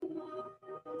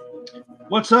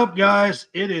What's up, guys?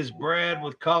 It is Brad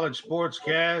with College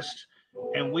SportsCast,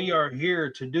 and we are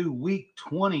here to do week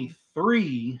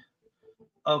 23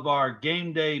 of our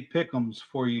game day pick'ems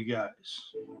for you guys.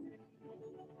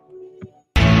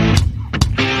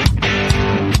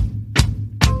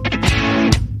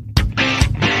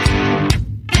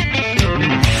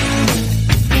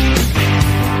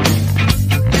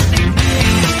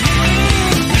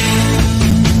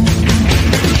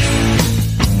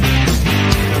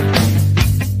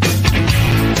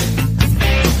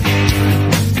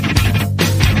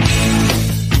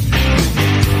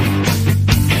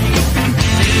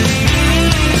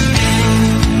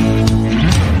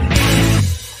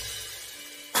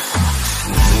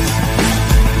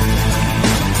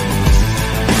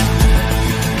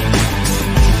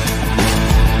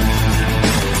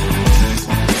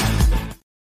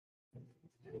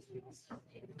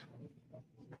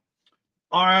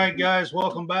 All right, guys,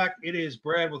 welcome back. It is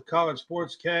Brad with College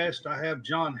Sportscast. I have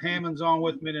John Hammonds on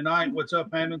with me tonight. What's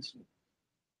up, Hammonds?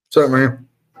 What's up, man?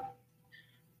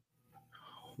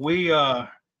 We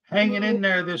hanging in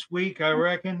there this week, I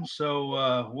reckon.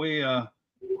 So we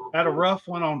had a rough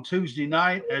one on Tuesday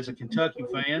night as a Kentucky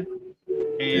fan,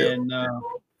 and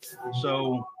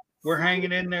so we're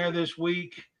hanging in there this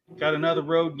week. Got another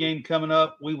road game coming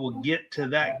up. We will get to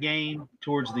that game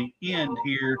towards the end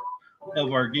here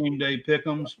of our game day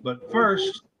pick'ems. But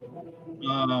first,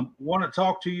 want to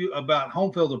talk to you about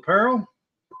home field apparel.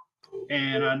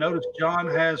 And I noticed John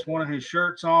has one of his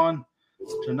shirts on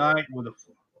tonight with a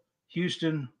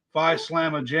Houston Phi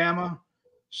Slamma Jamma.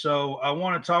 So I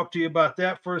want to talk to you about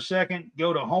that for a second.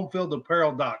 Go to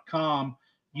homefieldapparel.com.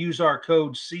 Use our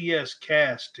code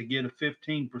CSCast to get a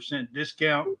 15%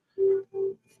 discount.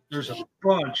 There's a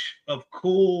bunch of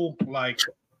cool, like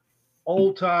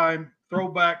old-time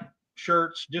throwback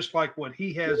shirts, just like what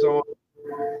he has on.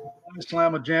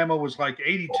 Slamma Jamma was like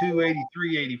 82,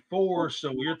 83, 84.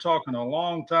 So you're talking a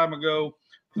long time ago.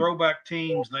 Throwback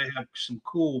teams, they have some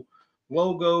cool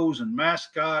logos and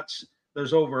mascots.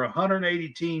 There's over 180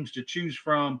 teams to choose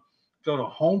from. Go to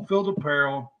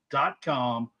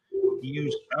homefieldapparel.com.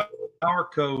 Use our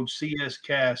code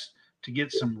CSCast to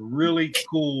get some really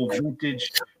cool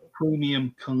vintage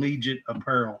premium collegiate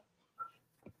apparel.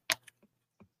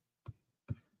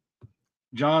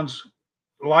 John's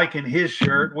liking his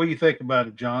shirt. What do you think about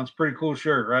it, John? It's a pretty cool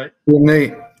shirt, right? Pretty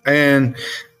neat. And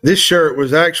this shirt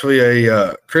was actually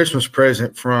a Christmas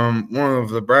present from one of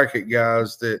the bracket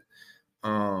guys that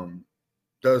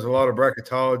does a lot of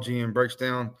bracketology and breaks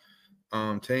down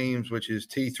teams, which is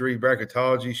T3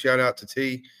 Bracketology. Shout out to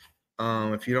T.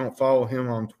 If you don't follow him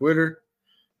on Twitter,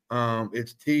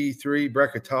 it's T3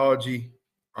 Bracketology.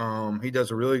 He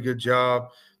does a really good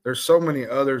job. There's so many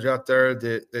others out there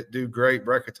that do great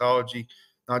bracketology,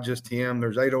 not just him.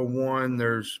 There's 801,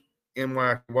 there's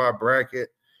NYY Bracket.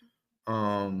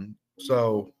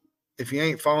 So if you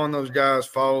ain't following those guys,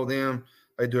 follow them.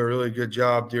 They do a really good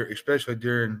job, especially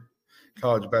during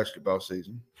college basketball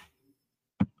season.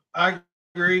 I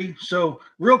agree. So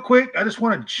real quick, I just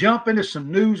want to jump into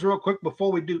some news real quick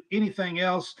before we do anything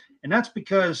else. And that's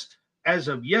because as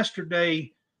of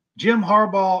yesterday, Jim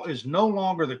Harbaugh is no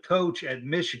longer the coach at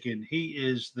Michigan. He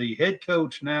is the head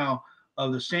coach now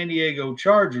of the San Diego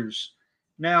Chargers.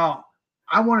 Now,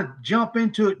 I want to jump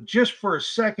into it just for a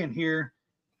second here.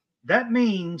 That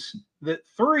means that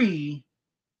 3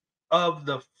 of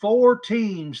the 4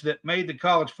 teams that made the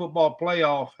college football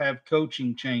playoff have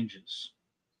coaching changes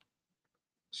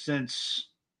since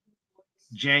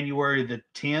January the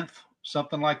 10th,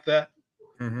 something like that.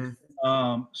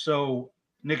 Mm-hmm. So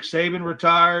Nick Saban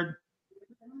retired.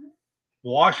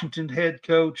 Washington head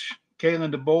coach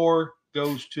Kalen DeBoer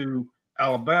goes to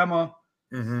Alabama.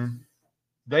 Mm-hmm.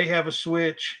 They have a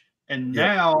switch. And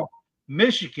now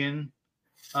Michigan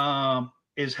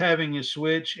is having a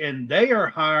switch, and they are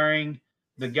hiring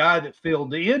the guy that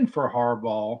filled in for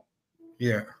Harbaugh.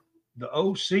 Yeah. The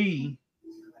OC.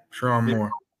 Sharon Moore.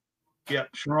 Yep,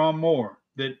 Sharon Moore.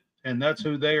 And that's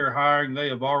who they are hiring. They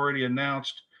have already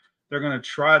announced they're going to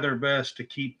try their best to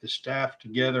keep the staff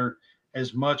together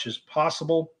as much as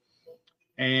possible.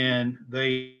 And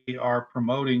they are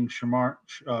promoting Shamar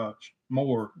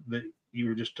Moore that you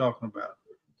were just talking about.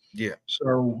 Yeah.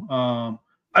 So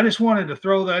I just wanted to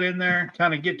throw that in there,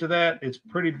 kind of get to that. It's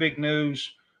pretty big news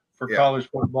for college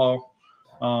football.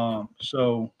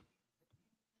 So,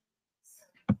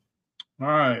 all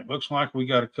right, looks like we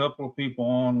got a couple of people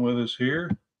on with us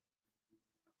here.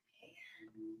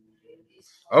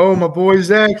 Oh, my boy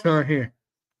Zach's on here.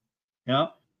 Yeah.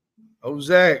 Oh,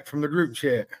 Zach from the group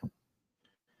chat.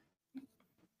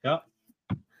 Yeah.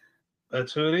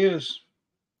 That's who it is.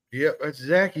 Yep, that's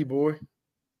Zachy, boy.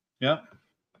 Yep.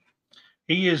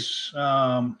 He is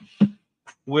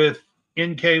with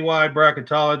NKY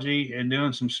bracketology and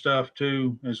doing some stuff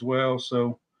too as well.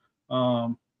 So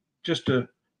just to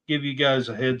give you guys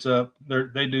a heads up,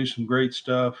 they do some great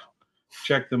stuff.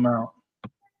 Check them out.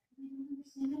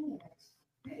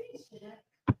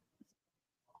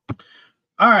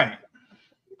 All right.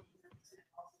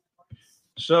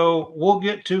 So we'll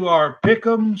get to our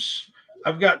pick'ems.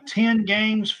 I've got 10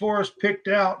 games for us picked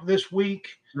out this week.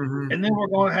 Mm-hmm. And then we're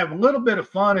going to have a little bit of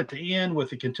fun at the end with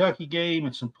the Kentucky game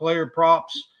and some player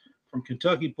props from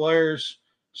Kentucky players.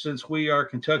 Since we are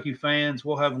Kentucky fans,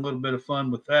 we'll have a little bit of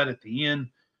fun with that at the end.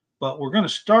 But we're going to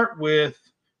start with,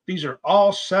 these are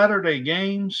all Saturday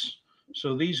games.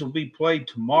 So these will be played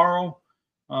tomorrow.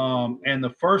 And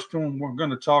the first one we're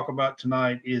going to talk about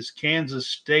tonight is Kansas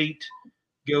State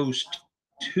goes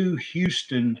to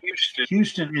Houston.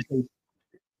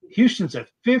 Houston's a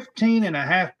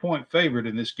 15.5-point favorite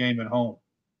in this game at home.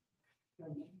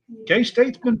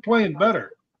 K-State's been playing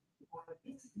better.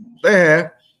 They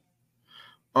have.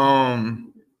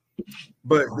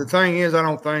 But the thing is, I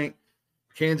don't think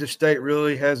Kansas State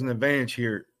really has an advantage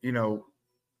here. You know,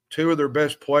 two of their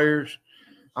best players,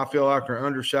 I feel like, are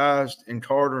undersized in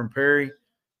Carter and Perry.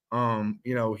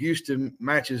 You know, Houston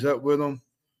matches up with them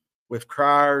with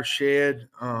Cryer, Shed,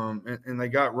 and they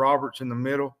got Roberts in the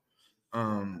middle.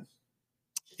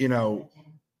 You know,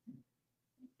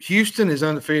 Houston is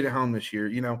undefeated at home this year.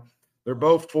 You know, they're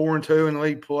both 4-2 in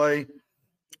league play.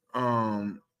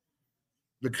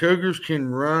 The Cougars can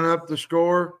run up the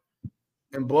score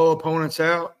and blow opponents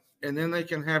out, and then they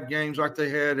can have games like they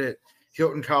had at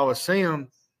Hilton Coliseum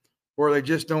where they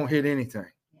just don't hit anything.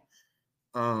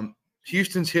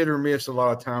 Houston's hit or miss a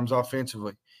lot of times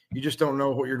offensively. You just don't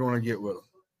know what you're going to get with them.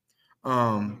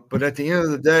 But at the end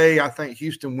of the day, I think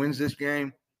Houston wins this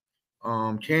game.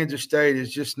 Kansas State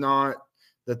is just not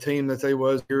the team that they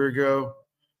was a year ago.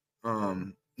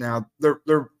 Now they're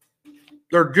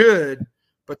good,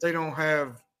 but they don't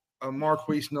have a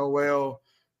Marquise Noel.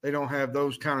 They don't have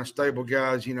those kind of stable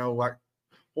guys. You know, like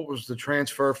what was the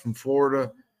transfer from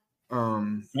Florida?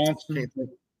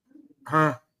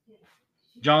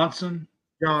 Johnson.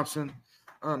 Johnson.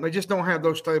 They just don't have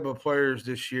those stable players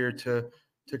this year to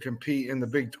compete in the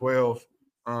Big 12.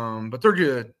 But they're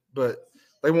good, but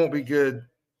they won't be good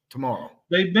tomorrow.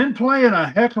 They've been playing a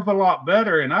heck of a lot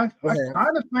better, and I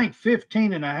kind of think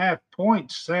 15.5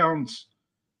 points sounds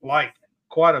like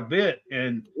quite a bit.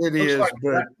 And it is,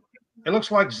 but it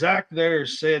looks like Zach there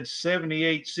said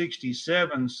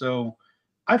 78-67. So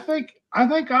I think I'm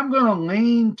going to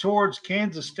lean towards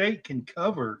Kansas State can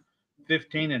cover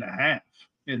 15.5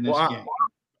 in this game.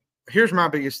 Here's my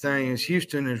biggest thing is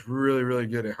Houston is really, really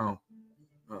good at home.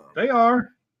 They are.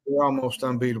 They're almost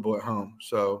unbeatable at home.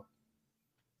 So,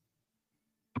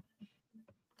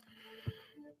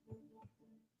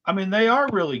 I mean, they are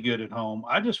really good at home.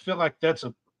 I just feel like that's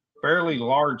a fairly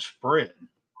large spread.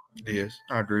 It is.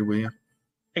 I agree with you.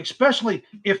 Especially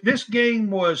if this game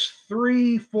was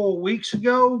 3-4 weeks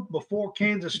ago before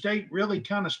Kansas State really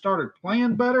kind of started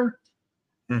playing better.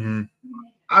 Mm-hmm.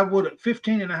 I would at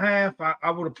 15.5. I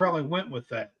would have probably went with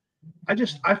that.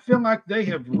 I feel like they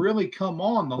have really come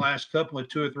on the last couple of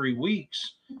 2 or 3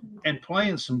 weeks and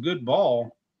playing some good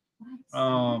ball.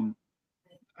 I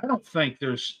don't think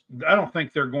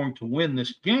they're going to win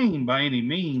this game by any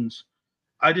means.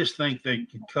 I just think they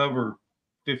can cover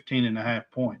 15.5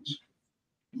 points.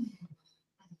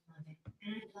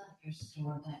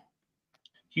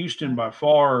 Houston by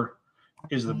far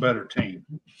is the better team.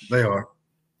 They are.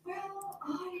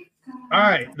 All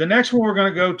right, the next one we're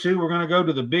going to go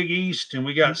to the Big East, and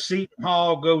we got Seton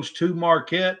Hall goes to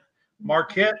Marquette.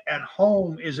 Marquette at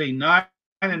home is a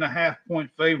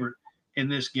 9.5-point favorite in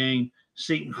this game.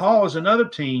 Seton Hall is another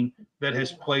team that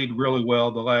has played really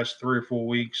well the last 3 or 4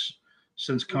 weeks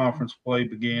since conference play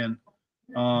began.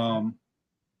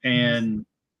 And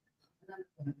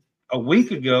a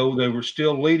week ago, they were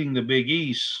still leading the Big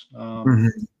East.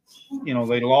 You know,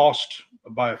 they lost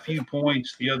by a few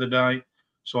points the other night.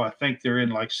 So I think they're in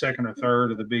like second or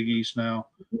third of the Big East now.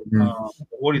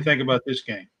 What do you think about this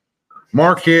game?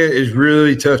 Marquette is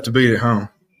really tough to beat at home.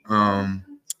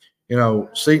 You know,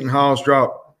 Seton Hall's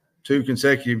dropped 2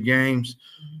 consecutive games.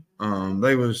 They had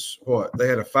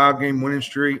a 5-game winning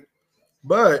streak.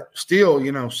 But still,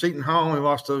 you know, Seton Hall only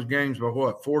lost those games by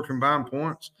 4 combined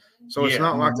points. So it's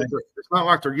not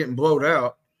like they're getting blowed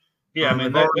out. Yeah, I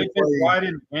mean, they've been right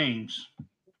in games.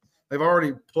 They've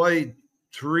already played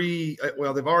 3.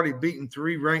 Well, they've already beaten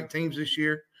 3 ranked teams this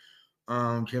year.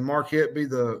 Can Marquette be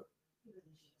the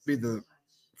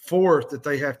 4th that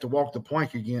they have to walk the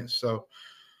plank against? So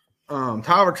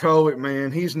Tyler Colwick,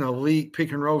 man, he's an elite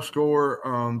pick and roll scorer.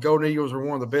 Golden Eagles are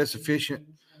one of the best efficient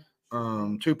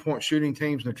 2-point shooting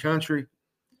teams in the country.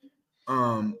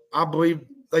 I believe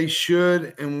they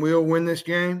should and will win this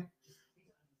game.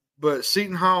 But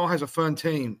Seton Hall has a fun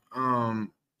team,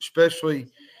 especially,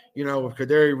 with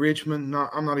Kadari Richmond.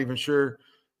 I'm not even sure.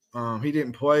 He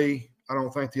didn't play, I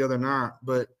don't think, the other night.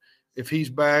 But if he's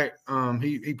back,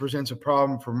 he presents a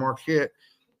problem for Marquette.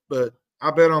 But I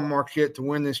bet on Marquette to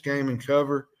win this game and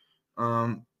cover.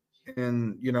 And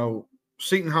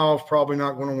Seton Hall is probably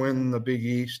not going to win the Big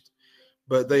East,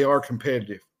 but they are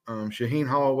competitive. Shaheen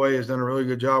Holloway has done a really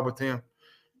good job with them,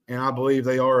 and I believe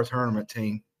they are a tournament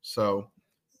team. So,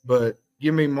 but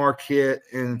give me Marquette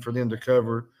and for them to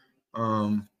cover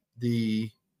the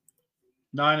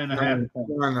 9.5 points.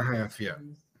 9.5, yeah.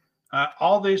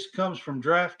 All this comes from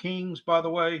DraftKings, by the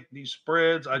way. These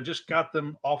spreads, I just got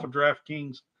them off of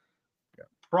DraftKings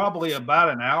probably about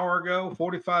an hour ago,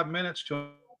 45 minutes to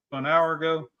an hour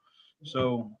ago.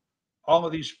 So all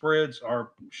of these spreads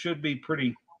should be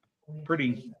pretty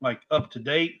like up to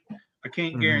date. I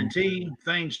can't guarantee.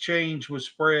 Things change with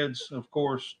spreads, of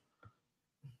course.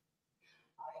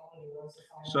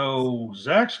 So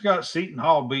Zach's got Seton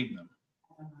Hall beating them.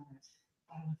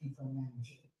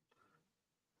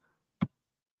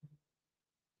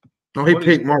 No, he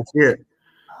picked Marquette.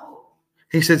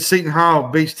 He said Seton Hall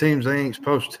beats teams they ain't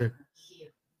supposed to.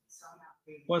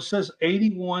 Well, it says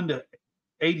 81-86.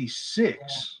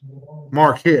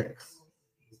 Marquette.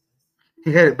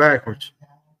 He had it backwards.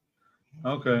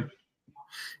 Okay.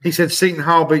 He said Seton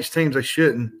Hall beats teams they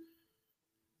shouldn't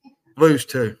lose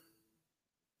to.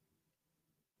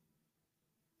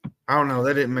 I don't know.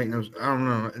 That didn't make no. I don't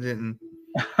know. It didn't.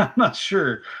 I'm not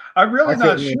sure. I'm really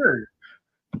not sure.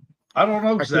 I don't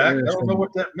know, Zach. I don't know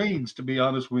what that means, to be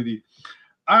honest with you.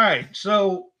 All right.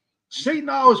 So Seton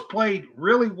Hall has played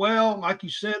really well. Like you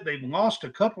said, they've lost a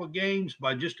couple of games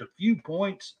by just a few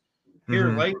points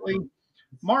here lately.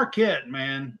 Marquette,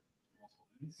 man,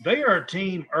 they are a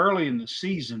team early in the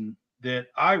season that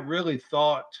I really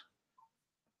thought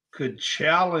could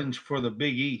challenge for the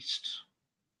Big East.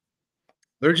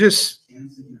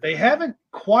 They haven't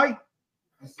quite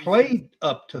played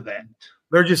up to that.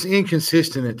 They're just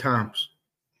inconsistent at times.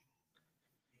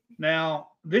 Now,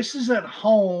 this is at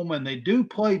home, and they do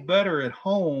play better at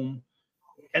home.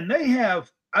 And they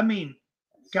have,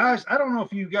 guys, I don't know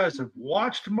if you guys have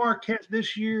watched Marquette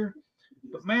this year,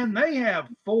 but, man, they have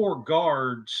 4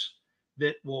 guards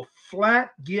that will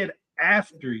flat get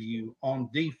after you on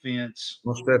defense.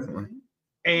 Most definitely.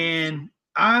 And,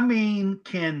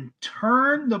 can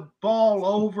turn the ball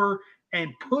over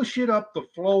and push it up the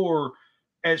floor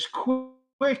as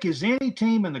quick as any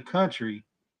team in the country.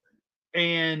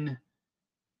 And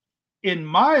in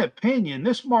my opinion,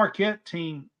 this Marquette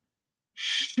team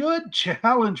should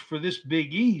challenge for this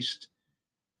Big East.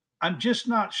 I'm just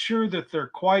not sure that they're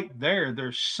quite there.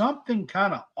 There's something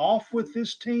kind of off with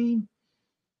this team.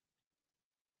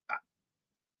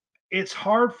 It's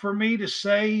hard for me to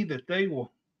say that they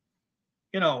will,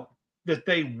 that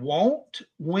they won't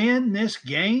win this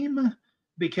game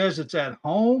because it's at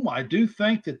home. I do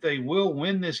think that they will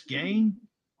win this game.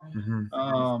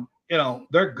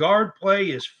 Their guard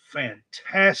play is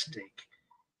fantastic.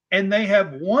 And they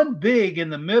have one big in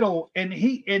the middle, and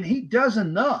he does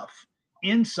enough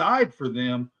inside for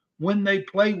them when they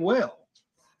play well.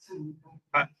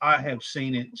 I have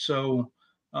seen it. So,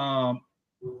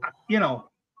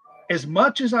 as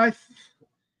much as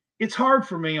it's hard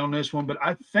for me on this one, but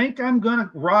I think I'm going to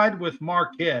ride with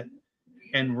Marquette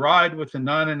and ride with the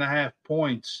 9.5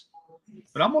 points.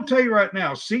 But I'm going to tell you right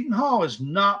now, Seton Hall has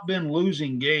not been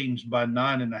losing games by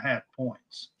 9.5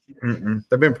 points.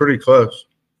 They've been pretty close.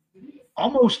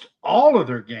 Almost all of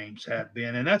their games have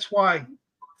been, and that's why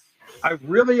I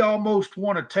really almost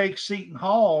want to take Seton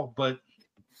Hall, but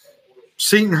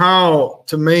Seton Hall,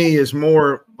 to me, is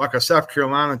more like a South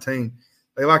Carolina team.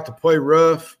 They like to play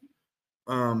rough,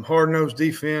 hard-nosed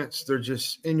defense. They're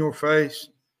just in your face,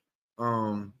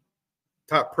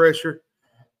 top pressure.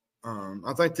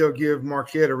 I think they'll give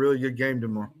Marquette a really good game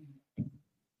tomorrow.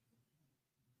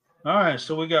 All right,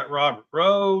 so we got Robert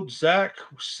Rhodes. Zach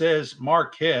says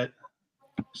Marquette.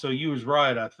 So you was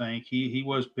right, I think. He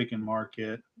was picking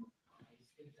Marquette.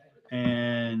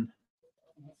 And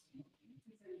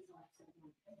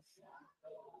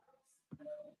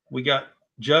we got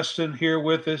Justin here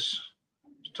with us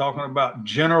talking about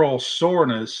general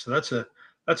soreness. That's a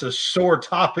sore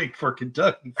topic for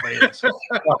Kentucky fans.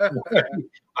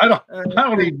 I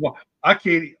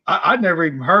never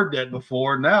even heard that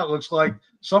before. Now it looks like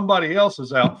somebody else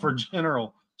is out for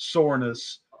general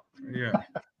soreness. Yeah.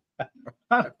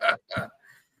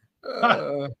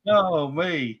 Oh,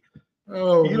 me.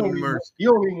 Oh, You don't mercy.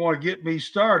 even want to get me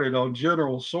started on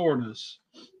general soreness.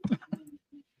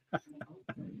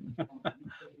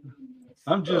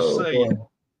 I'm just Oh, saying. boy.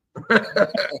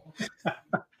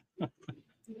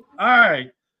 All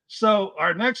right. So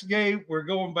our next game, we're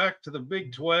going back to the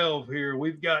Big 12 here.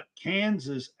 We've got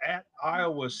Kansas at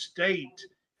Iowa State.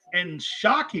 And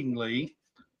shockingly,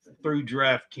 through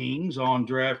DraftKings,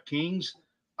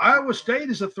 Iowa State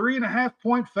is a 3.5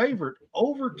 point favorite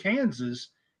over Kansas.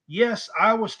 Yes,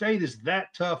 Iowa State is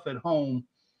that tough at home.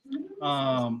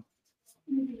 John,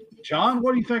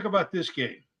 what do you think about this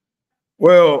game?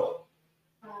 Well,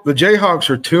 the Jayhawks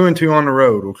are 2-2 on the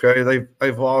road. Okay,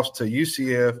 they've lost to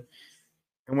UCF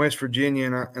and West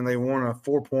Virginia, and they won a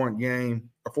 4-point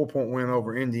win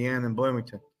over Indiana and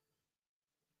Bloomington.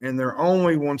 And their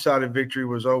only one-sided victory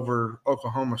was over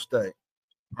Oklahoma State.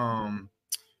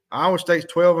 Iowa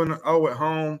State's 12-0 at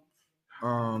home.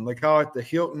 They call it the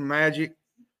Hilton Magic.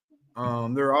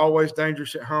 They're always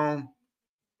dangerous at home.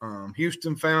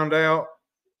 Houston found out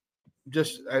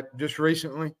just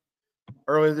recently,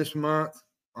 earlier this month.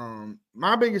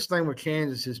 My biggest thing with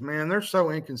Kansas is, man, they're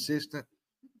so inconsistent.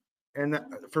 And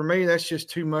for me, that's just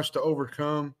too much to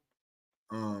overcome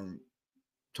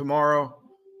tomorrow.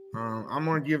 I'm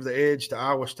going to give the edge to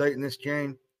Iowa State in this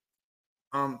game.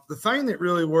 The thing that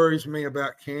really worries me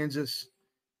about Kansas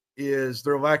is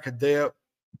their lack of depth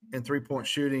and three-point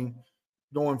shooting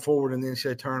going forward in the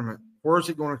NCAA tournament. Where is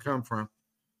it going to come from?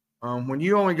 When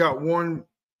you only got one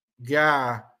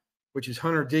guy, which is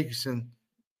Hunter Dickinson,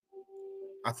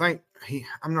 I'm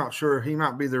not sure, he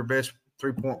might be their best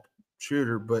three-point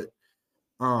shooter, but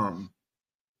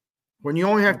when you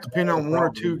only have to depend on one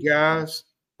or two guys,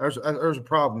 there's a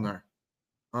problem there.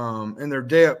 And their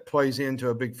depth plays into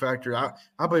a big factor. I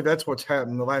believe that's what's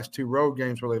happened the last two road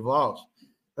games where they've lost.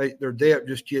 Their depth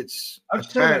just gets I've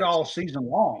attacked. said it all season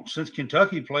long. Since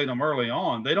Kentucky played them early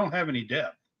on, they don't have any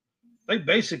depth. They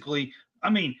basically,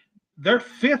 their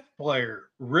fifth player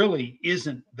really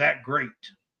isn't that great.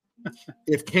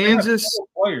 If Kansas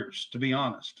players, to be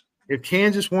honest, if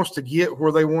Kansas wants to get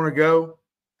where they want to go,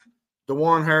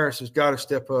 DeJuan Harris has got to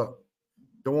step up.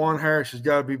 DeJuan Harris has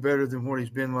got to be better than what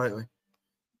he's been lately.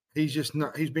 He's just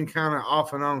not. He's been kind of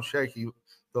off and on shaky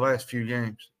the last few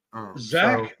games.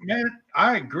 Zach, man,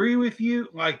 I agree with you.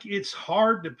 Like, it's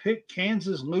hard to pick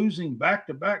Kansas losing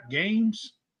back-to-back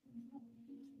games.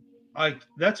 Like,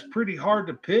 that's pretty hard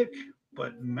to pick.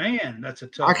 But man, that's a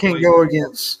tough. I can't go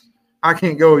against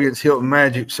Hilton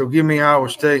Magic. So give me Iowa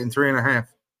State in 3.5.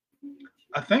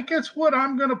 I think that's what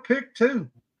I'm going to pick too.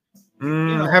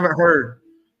 Haven't heard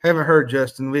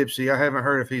Justin Lipsy. I haven't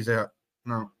heard if he's out.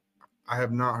 No, I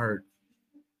have not heard.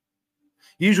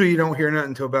 Usually you don't hear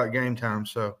nothing until about game time.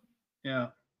 So, yeah.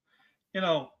 I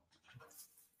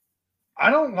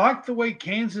don't like the way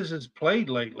Kansas has played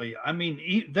lately. I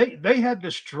mean, they had to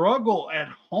struggle at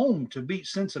home to beat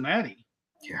Cincinnati.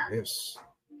 Yeah, it's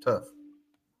tough.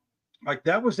 Like,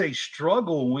 that was a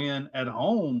struggle win at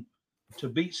home to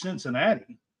beat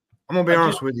Cincinnati. I'm going to be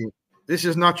honest with you. This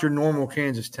is not your normal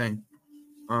Kansas team.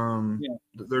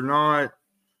 They're not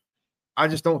 – I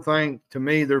just don't think, to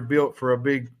me, they're built for a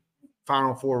big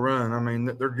Final Four run. I mean,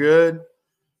 they're good,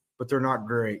 but they're not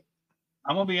great.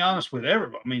 I'm going to be honest with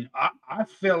everybody. I mean, I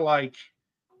feel like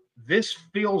this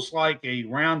feels like a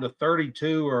round of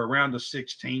 32 or a round of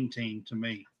 16 team to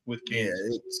me with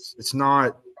Kansas. Yeah, it's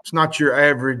not your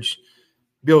average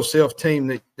Bill Self team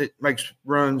that makes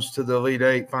runs to the Elite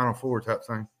Eight, Final Four type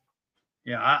thing.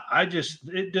 Yeah,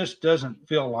 it just doesn't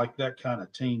feel like that kind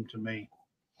of team to me.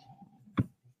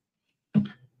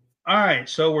 All right,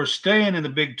 so we're staying in the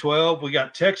Big 12. We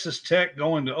got Texas Tech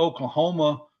going to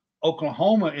Oklahoma.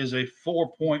 Oklahoma is a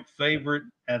 4-point favorite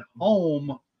at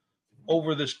home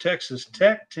over this Texas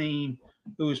Tech team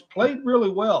who has played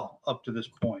really well up to this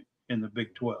point in the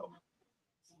Big 12.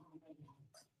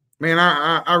 Man,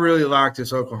 I really like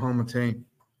this Oklahoma team.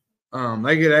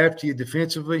 They get after you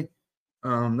defensively.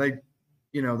 They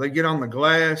get on the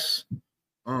glass,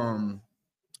 and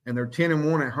they're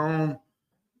 10-1 at home.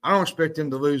 I don't expect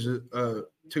them to lose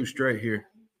two straight here.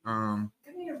 I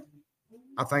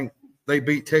think they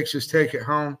beat Texas Tech at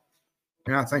home,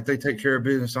 and I think they take care of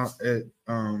business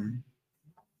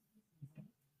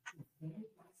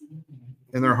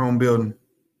in their home building.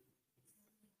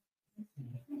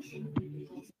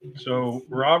 So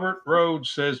Robert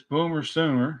Rhodes says Boomer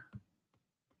Sooner.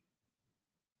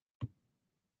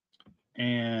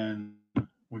 And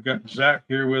we got Zach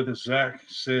here with us. Zach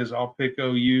says, I'll pick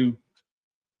OU,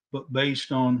 but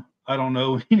based on I don't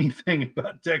know anything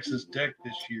about Texas Tech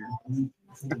this year.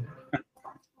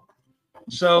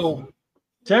 So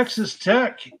Texas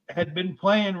Tech had been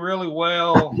playing really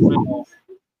well.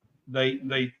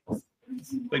 They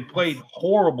played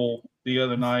horrible the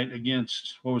other night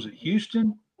against, what was it,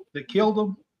 Houston, that killed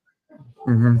them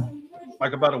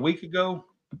like about a week ago.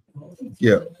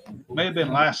 Yeah. May have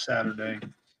been last Saturday.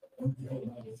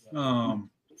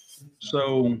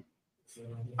 So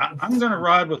I'm going to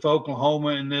ride with Oklahoma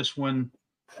in this one.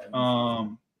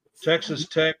 Texas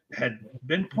Tech had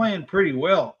been playing pretty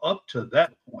well up to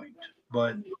that point,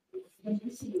 but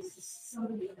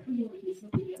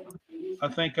I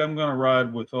think I'm going to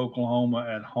ride with Oklahoma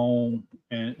at home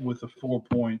and with the 4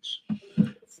 points.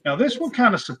 Now, this one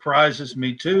kind of surprises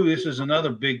me too. This is another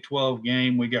Big 12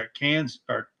 game. We got Texas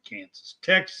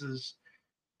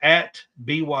at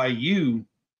BYU,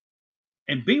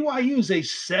 and BYU is a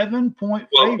 7-point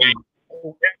favorite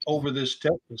over this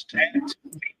Texas team.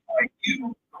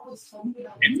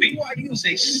 And BYU is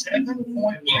a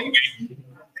 7-point favorite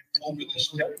over this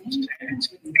Texas team.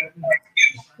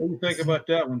 What do you think about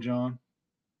that one, John?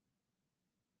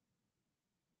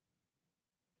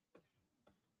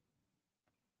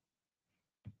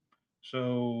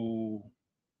 So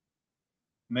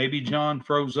maybe John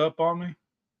froze up on me.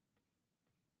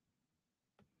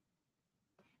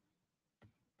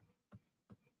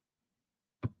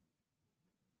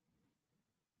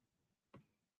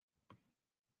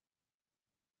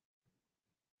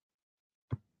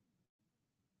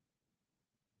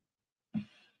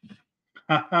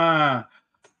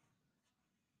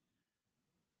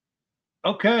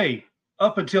 Okay.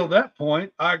 Up until that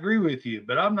point, I agree with you,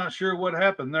 but I'm not sure what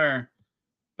happened there.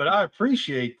 But I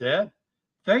appreciate that.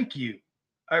 Thank you.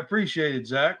 I appreciate it,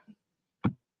 Zach.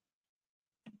 All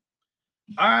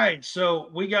right. So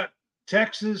we got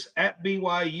Texas at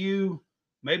BYU.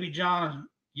 Maybe John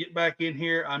get back in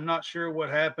here. I'm not sure what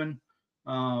happened,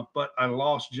 but I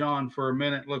lost John for a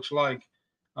minute, looks like.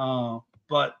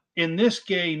 But in this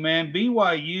game, man,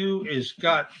 BYU has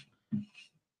got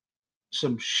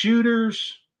some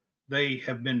shooters. They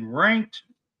have been ranked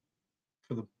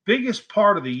for the biggest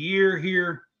part of the year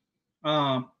here.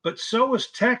 But so is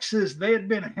Texas. They had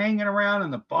been hanging around in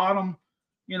the bottom,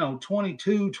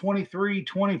 22, 23,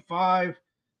 25.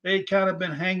 They had kind of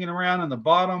been hanging around in the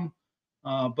bottom.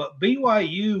 But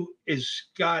BYU has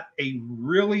got a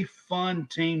really fun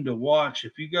team to watch.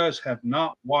 If you guys have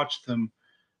not watched them,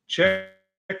 check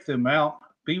them out.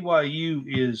 BYU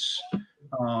is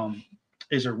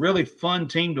a really fun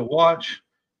team to watch.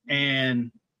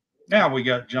 And now we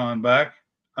got John back.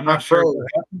 I'm not sure what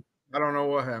happened. I don't know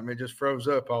what happened. It just froze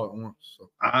up all at once. So.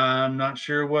 I'm not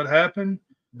sure what happened.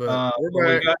 But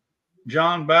we got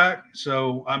John back.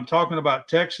 So I'm talking about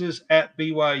Texas at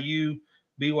BYU.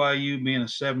 BYU being a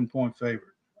 7-point favorite.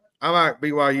 I like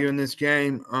BYU in this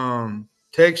game.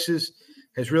 Texas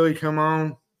has really come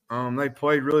on. They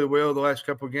played really well the last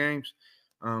couple of games.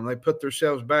 They put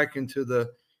themselves back into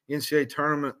the NCAA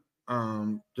tournament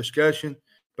discussion.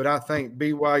 But I think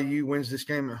BYU wins this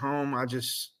game at home. I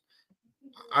trust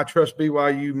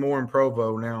BYU more in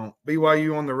Provo now.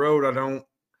 BYU on the road, I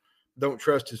don't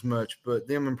trust as much, but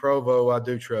them in Provo, I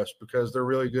do trust because they're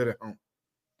really good at home.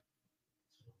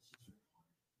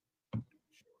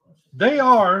 They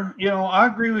are, I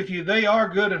agree with you. They are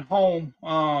good at home.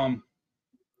 I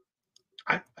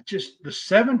just the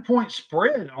 7-point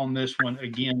spread on this one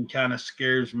again kind of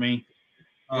scares me.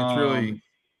 It's really.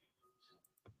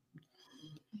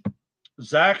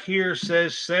 Zach here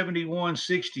says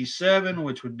 71-67,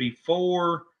 which would be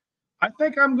 4. I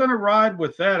think I'm going to ride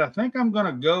with that. I think I'm going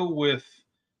to go with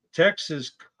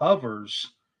Texas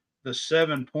covers the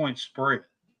 7-point spread.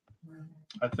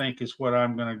 I think is what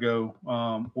I'm going to go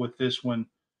with this one.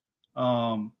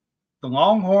 The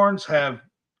Longhorns have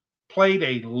played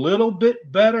a little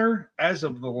bit better as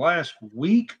of the last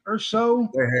week or so.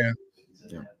 They have.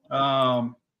 Yeah.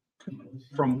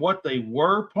 From what they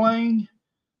were playing.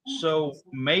 So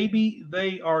maybe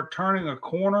they are turning a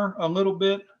corner a little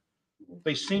bit.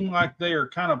 They seem like they are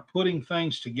kind of putting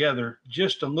things together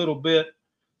just a little bit.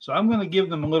 So I'm going to give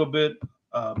them a little bit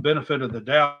benefit of the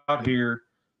doubt here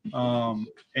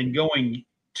and going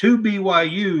to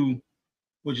BYU,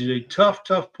 which is a tough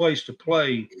place to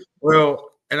play. Well,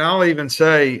 and I'll even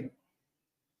say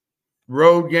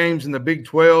road games in the Big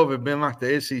 12 have been like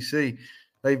the SEC.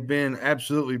 They've been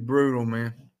absolutely brutal,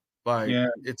 man.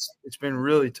 It's been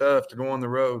really tough to go on the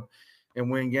road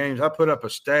and win games. I put up a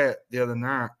stat the other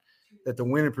night that the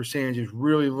winning percentage is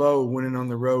really low winning on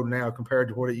the road now compared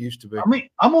to what it used to be. I mean,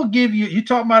 I'm going to give you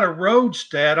talking about a road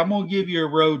stat. I'm going to give you a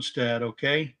road stat,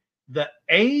 okay? The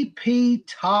AP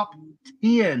top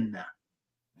 10,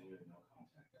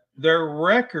 their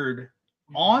record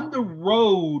on the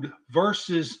road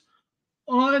versus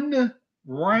unranked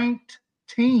ranked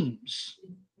teams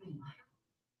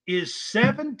is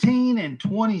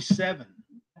 17-27.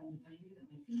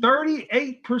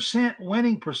 38%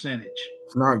 winning percentage.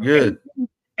 It's not good.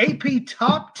 AP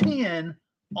top 10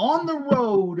 on the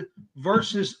road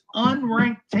versus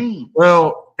unranked teams.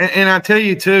 Well, and I tell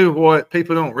you too, what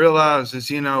people don't realize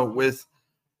is,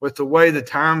 with the way the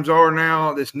times are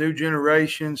now, this new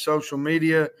generation, social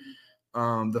media,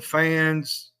 the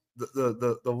fans,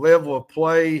 the level of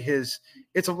play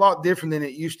it's a lot different than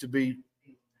it used to be,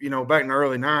 back in the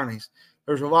early 90s.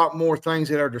 There's a lot more things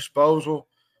at our disposal.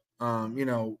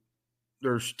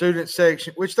 There's student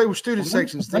section, which they were student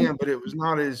sections then, but it was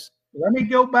not as. Let me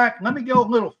go back. Let me go a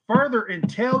little further and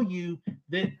tell you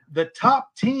that the top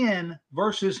 10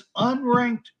 versus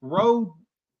unranked road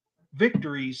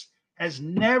victories has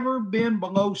never been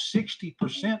below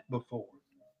 60% before.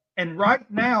 And right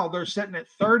now they're sitting at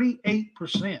 38%.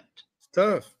 It's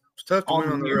tough. It's tough to win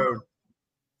on the road.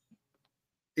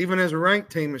 Even as a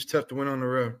ranked team, it's tough to win on the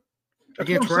road.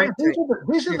 Against ranked teams.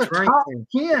 These are the top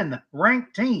 10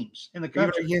 ranked teams in the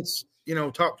country. Even against,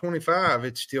 top 25,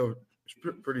 it's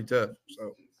pretty tough.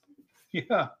 So,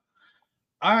 yeah.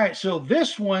 All right. So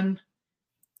this one,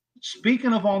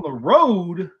 speaking of on the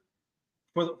road,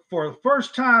 for the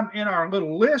first time in our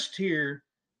little list here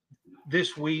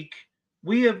this week,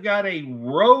 we have got a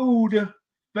road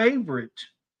favorite.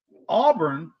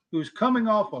 Auburn, who's coming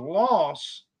off a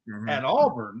loss at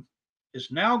Auburn, is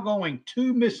now going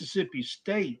to Mississippi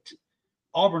State.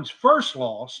 Auburn's first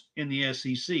loss in the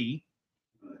SEC.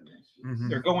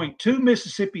 They're going to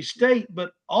Mississippi State,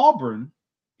 but Auburn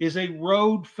is a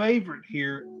road favorite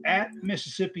here at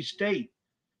Mississippi State.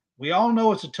 We all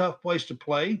know it's a tough place to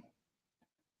play.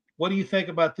 What do you think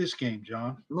about this game,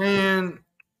 John? Man,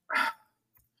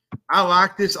 I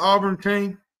like this Auburn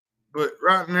team, but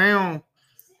right now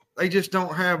they just don't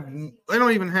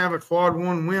even have a quad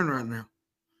one win right now.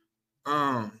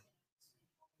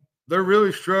 They're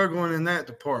really struggling in that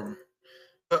department.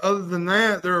 But other than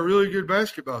that, they're a really good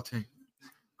basketball team.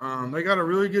 They got a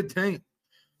really good team.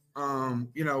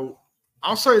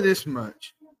 I'll say this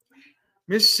much.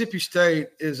 Mississippi State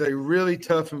is a really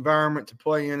tough environment to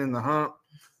play in the hump.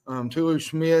 Tulu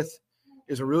Smith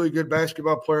is a really good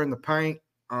basketball player in the paint.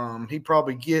 He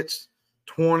probably gets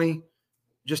 20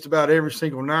 just about every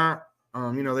single night.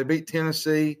 They beat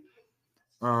Tennessee.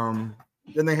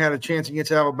 Then they had a chance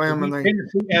against Alabama. And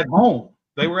Tennessee at home.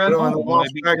 They were at home. They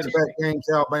lost back-to-back games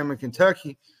to Alabama and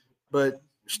Kentucky. But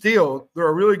still, they're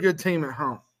a really good team at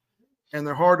home. And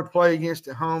they're hard to play against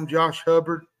at home. Josh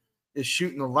Hubbard is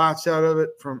shooting the lights out of it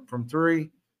from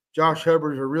three. Josh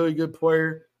Hubbard is a really good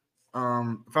player.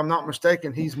 If I'm not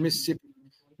mistaken, he's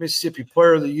Mississippi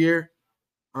Player of the Year,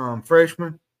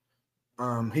 freshman.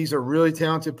 He's a really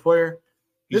talented player.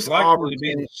 He's likely to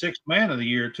be the sixth man of the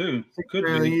year, too. Could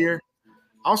be. Of the year.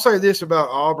 I'll say this about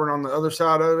Auburn on the other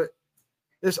side of it.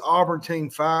 This Auburn team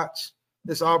fights.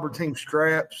 This Auburn team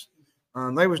scraps.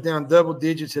 They was down double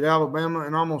digits at Alabama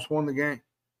and almost won the game.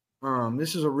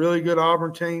 This is a really good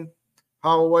Auburn team.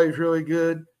 Holloway's really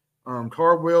good.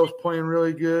 Cardwell's playing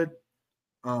really good.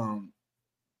 You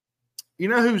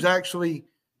know who's actually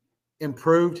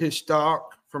improved his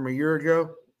stock from a year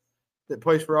ago that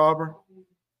plays for Auburn?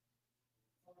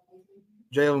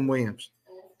 Jalen Williams.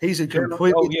 He's a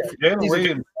completely different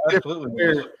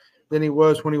player than he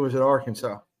was when he was at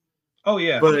Arkansas. Oh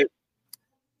yeah, but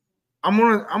I'm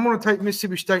gonna take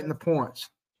Mississippi State in the points.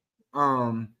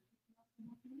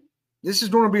 This is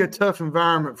going to be a tough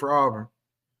environment for Auburn.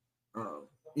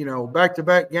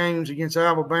 Back-to-back games against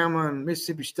Alabama and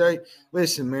Mississippi State.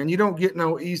 Listen, man, you don't get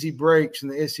no easy breaks in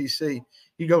the SEC.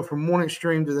 You go from one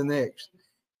extreme to the next.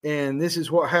 And this is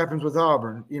what happens with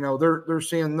Auburn. They're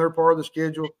seeing their part of the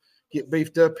schedule get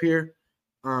beefed up here.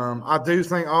 I do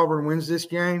think Auburn wins this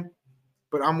game,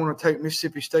 but I'm going to take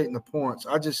Mississippi State in the points.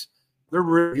 They're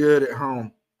really good at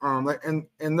home.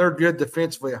 And they're good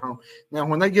defensively at home. Now,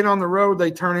 when they get on the road, they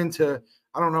turn into,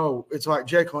 I don't know, it's like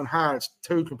Jekyll and Hyde. It's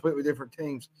two completely different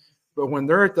teams. But when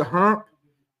they're at the hump,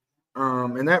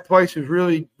 and that place is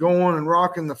really going and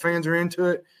rocking, the fans are into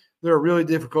it, they're a really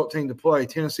difficult team to play.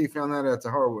 Tennessee found that out the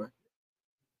hard way.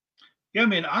 Yeah,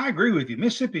 I agree with you.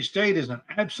 Mississippi State is an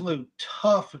absolute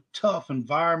tough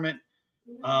environment.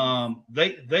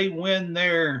 They win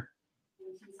there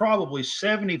probably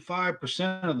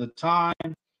 75% of the time,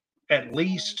 at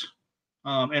least.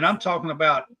 And I'm talking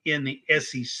about in the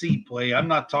SEC play. I'm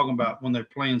not talking about when they're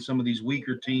playing some of these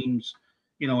weaker teams,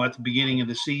 at the beginning of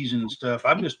the season and stuff.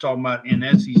 I'm just talking about in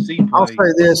SEC play. I'll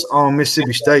say this on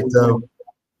Mississippi State, though.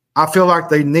 I feel like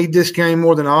they need this game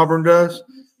more than Auburn does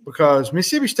because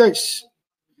Mississippi State's,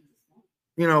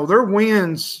 their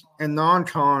wins and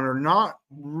non-con are not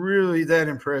really that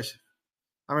impressive.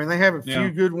 I mean, they have a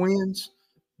few good wins,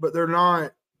 but they're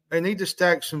not. They need to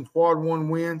stack some quad one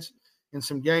wins in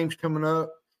some games coming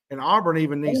up. And Auburn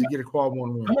even needs to get a quad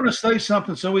one win. I want to say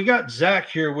something. So we got Zach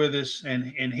here with us,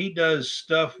 and he does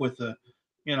stuff with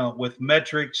with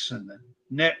metrics and the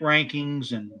net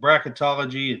rankings and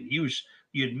bracketology. And you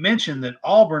had mentioned that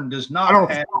Auburn does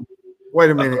not have. Wait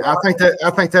a minute. I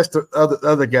think that's the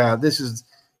other guy. This is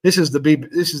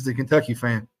the Kentucky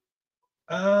fan.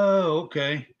 Oh,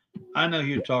 okay. I know who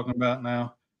you're talking about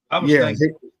now. I was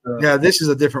thinking. This is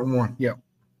a different one. Yeah.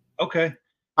 Okay.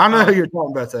 I know who you're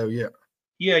talking about, though. Yeah.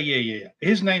 Yeah.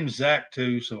 His name's Zach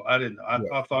too, so I didn't know.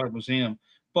 I thought it was him.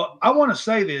 But I want to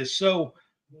say this. So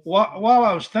while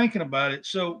I was thinking about it,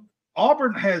 so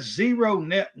Auburn has 0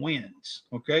 net wins.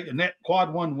 Okay, net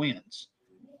quad one wins.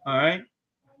 All right.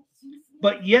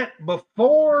 But yet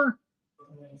before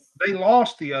they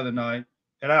lost the other night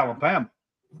at Alabama,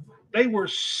 they were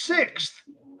 6th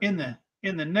in the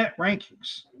net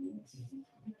rankings.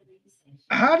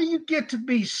 How do you get to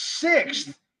be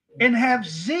 6th and have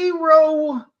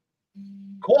 0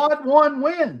 quad one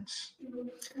wins?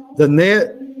 The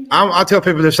net, I tell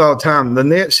people this all the time. The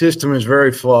net system is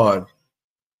very flawed.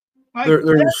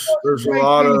 There's a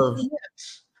lot of.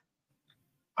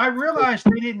 I realized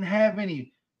they didn't have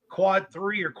any quad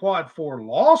 3 or quad 4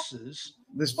 losses.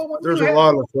 There's a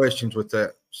lot of questions with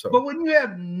that. So, but when you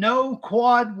have no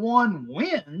quad one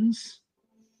wins,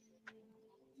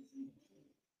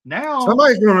 now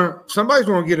somebody's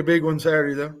gonna get a big one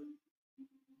Saturday though.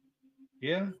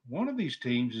 Yeah, one of these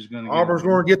teams is going to. Auburn's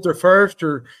going to get their first,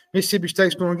 or Mississippi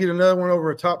State's going to get another one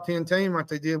over a top 10 team like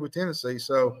they did with Tennessee.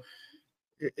 So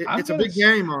it's a big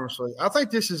game, honestly. I think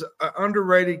this is an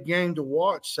underrated game to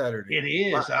watch Saturday. It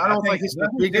is. I don't think it's the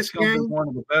biggest game. One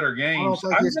of the better games. I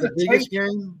don't think it's the biggest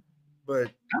game,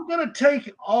 but I'm going to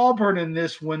take Auburn in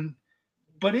this one.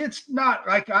 But it's not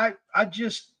like I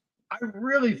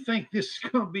really think this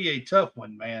is going to be a tough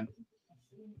one, man.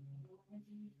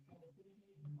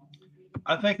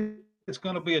 I think it's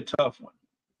going to be a tough one.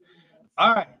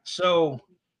 All right. So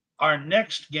our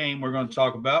next game we're going to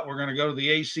talk about, we're going to go to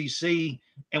the ACC,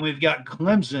 and we've got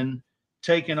Clemson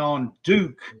taking on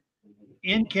Duke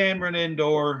in Cameron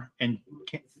Indoor, and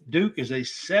Duke is a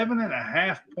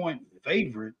 7.5-point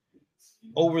favorite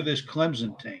over this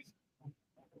Clemson team.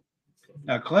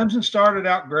 Now, Clemson started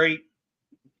out great,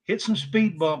 hit some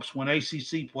speed bumps when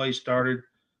ACC play started,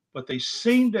 but they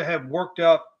seem to have worked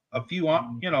out a few,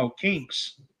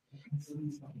 kinks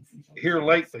here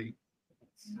lately.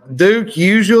 Duke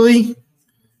usually,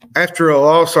 after a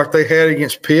loss like they had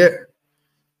against Pitt,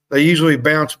 they usually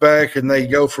bounce back and they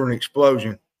go for an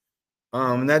explosion.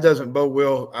 And that doesn't bode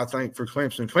well, I think, for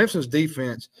Clemson. Clemson's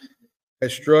defense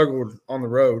has struggled on the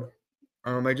road.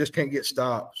 They just can't get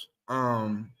stops.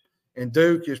 And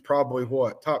Duke is probably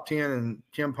top 10 in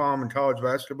Ken Palm in college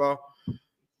basketball.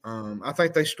 I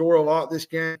think they score a lot this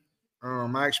game.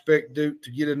 I expect Duke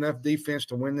to get enough defense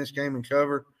to win this game and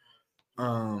cover.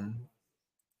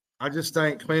 I just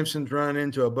think Clemson's run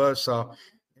into a buzzsaw.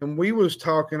 And we was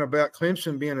talking about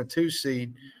Clemson being a 2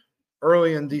 seed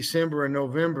early in December and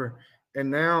November, and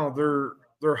now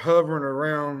they're hovering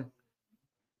around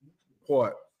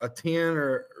a 10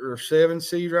 or 7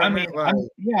 seed right now.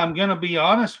 I'm going to be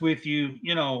honest with you.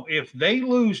 If they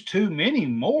lose too many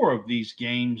more of these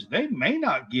games, they may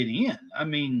not get in. I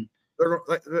mean,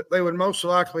 they would most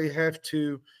likely have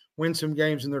to win some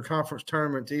games in their conference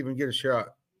tournament to even get a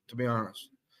shot, to be honest.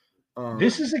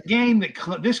 This is a game that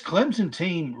this Clemson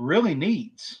team really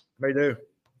needs. They do.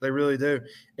 They really do.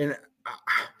 And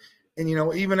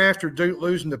even after Duke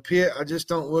losing to Pitt, I just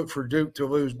don't look for Duke to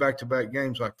lose back-to-back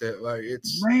games like that. Like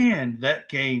that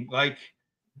game,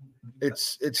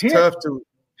 it's Pitt, tough to.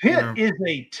 Pitt is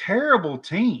a terrible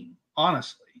team,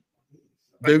 honestly.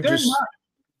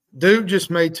 Duke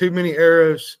just made too many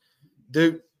errors.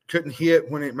 Duke couldn't hit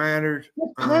when it mattered.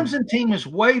 The Clemson team is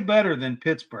way better than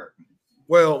Pittsburgh.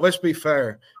 Well, let's be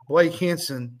fair. Blake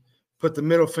Henson put the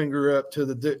middle finger up to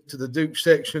the Duke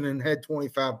section and had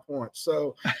 25 points.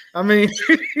 So, I mean,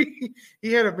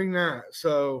 he had a big night.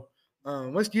 So,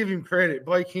 let's give him credit.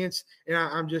 Blake Henson, and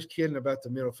I'm just kidding about the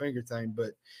middle finger thing,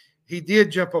 but he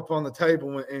did jump up on the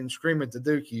table and scream at the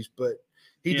Dukies, but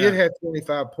he did have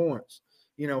 25 points.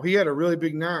 He had a really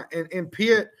big night. And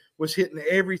Pitt was hitting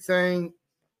everything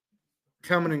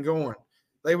coming and going.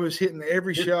 They was hitting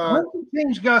every shot. The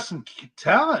team's got some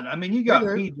talent. I mean, you got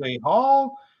PJ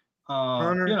Hall.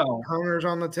 Hunter's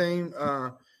on the team.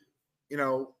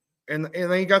 And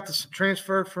they got the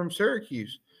transfer from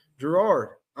Syracuse,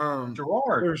 Gerard.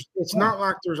 It's not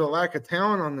like there's a lack of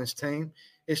talent on this team.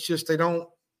 It's just they don't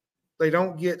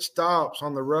don't get stops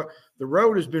on the road. The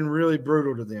road has been really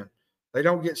brutal to them. They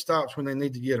don't get stops when they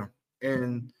need to get them,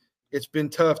 and it's been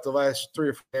tough the last 3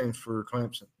 or 4 games for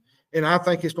Clemson. And I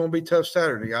think it's going to be tough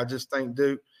Saturday. I just think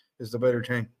Duke is the better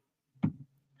team.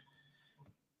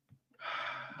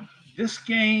 This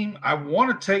game, I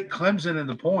want to take Clemson in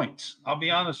the points. I'll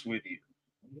be honest with you.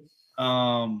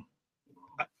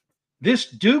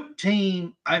 This Duke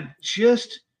team, I've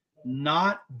just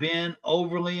not been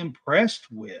overly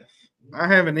impressed with. I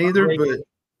haven't either,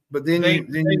 but then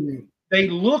they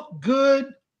look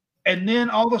good, and then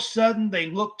all of a sudden they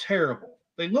look terrible.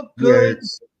 They look good,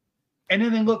 and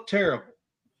then they look terrible.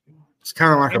 It's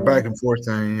kind of like a back and forth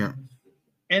thing, yeah.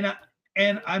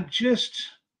 And I'm just,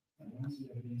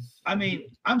 I mean,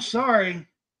 I'm sorry,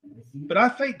 but I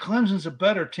think Clemson's a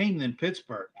better team than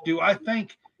Pittsburgh. Do I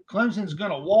think Clemson's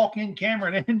going to walk in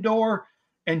Cameron Indoor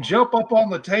and jump up on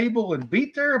the table and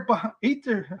beat their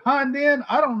hind end?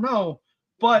 I don't know,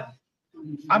 but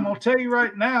I'm going to tell you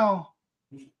right now,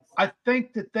 I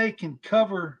think that they can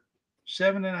cover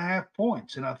 7.5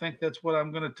 points, and I think that's what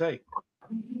I'm going to take.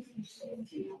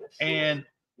 And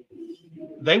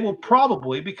they will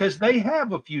probably, because they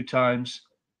have a few times,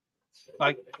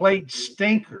 like played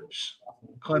stinkers,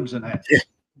 Clemson has. Yeah.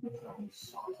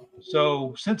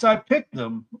 So since I picked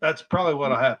them, that's probably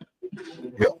what'll happen.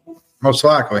 Yep. Most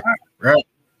likely. Right.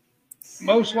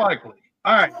 Most likely.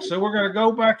 All right. So we're going to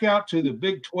go back out to the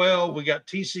Big 12. We got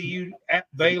TCU at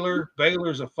Baylor.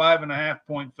 Baylor's a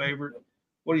 5.5-point favorite.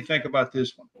 What do you think about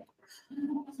this one?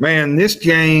 Man, this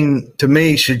game to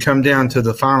me should come down to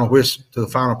the final whistle, to the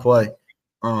final play.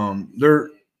 They're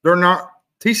not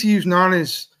TCU's not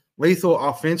as lethal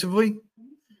offensively,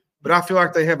 but I feel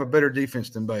like they have a better defense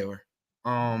than Baylor.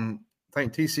 I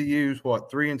think TCU's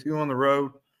 3-2 on the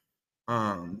road.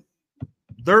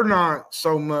 They're not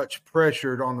so much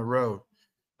pressured on the road.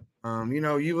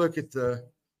 You look at the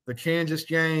Kansas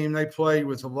game, they played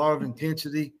with a lot of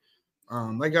intensity.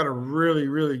 They got a really,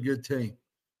 really good team.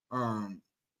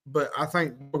 But I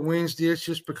think wins this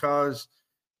just because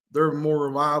they're a more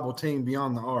reliable team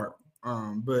beyond the arc.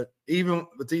 But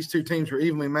these two teams are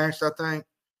evenly matched, I think,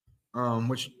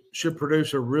 which should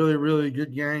produce a really, really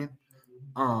good game.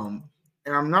 And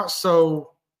I'm not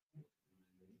so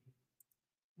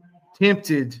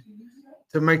tempted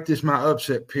to make this my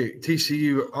upset pick,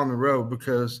 TCU on the road,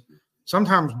 because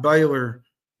sometimes Baylor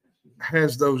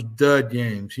has those dud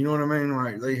games. You know what I mean?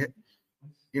 Like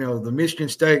the Michigan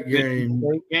State game.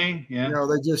 Yeah.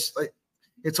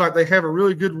 It's like they have a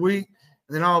really good week,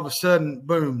 and then all of a sudden,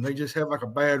 boom, they just have like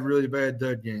a really bad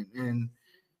dud game.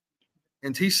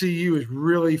 And TCU is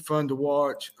really fun to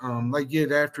watch. They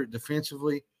get after it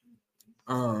defensively.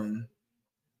 All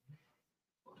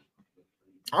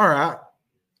right,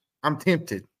 I'm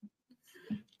tempted.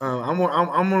 I'm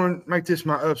gonna make this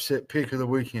my upset pick of the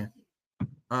weekend.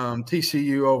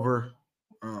 TCU over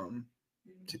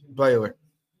Baylor.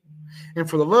 And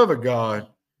for the love of God,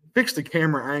 fix the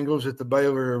camera angles at the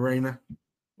Baylor Arena.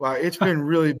 Like, it's been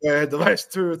really bad the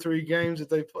last 2 or 3 games that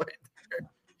they played there.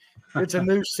 It's a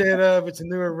new setup, it's a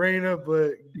new arena,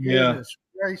 but goodness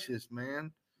gracious,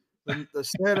 man. The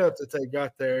setup that they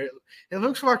got there, it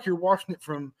looks like you're watching it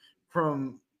from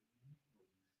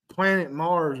planet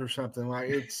Mars or something. Like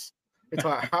it's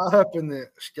like high up in the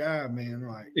sky, man.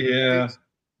 Like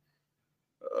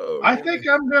I think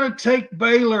I'm going to take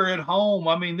Baylor at home.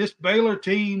 I mean, this Baylor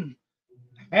team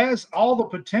has all the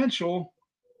potential,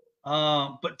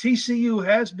 but TCU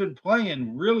has been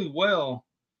playing really well.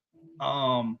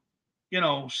 So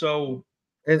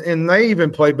and they even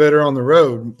play better on the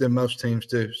road than most teams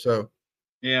do. So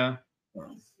that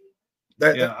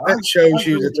shows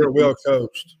you that they're well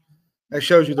coached. That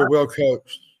shows you they're well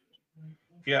coached.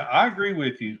 Yeah, I agree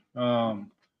with you.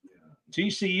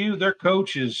 TCU, their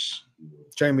coach is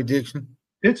Jamie Dixon,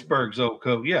 Pittsburgh's old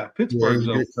coach. Yeah, Pittsburgh's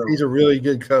old coach. He's a really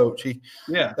good coach.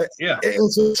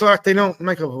 It's like they don't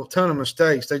make a ton of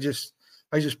mistakes. They just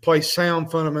play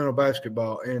sound fundamental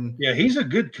basketball. And he's a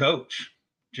good coach.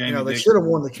 Jamie they Dixon. should have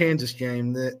won the Kansas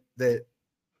game. That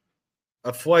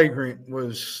a flagrant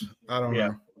was. I don't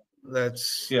know. That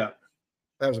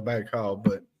was a bad call,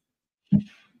 but.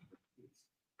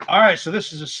 All right, so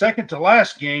this is the second to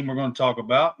last game we're going to talk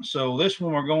about. So this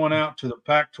one we're going out to the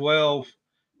Pac-12.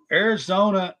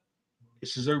 Arizona,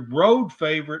 this is a road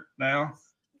favorite now.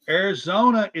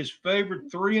 Arizona is favored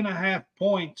 3.5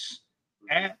 points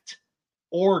at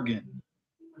Oregon.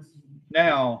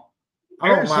 Now,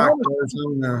 I don't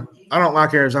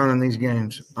like Arizona in these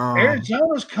games.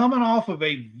 Arizona's coming off of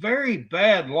a very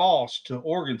bad loss to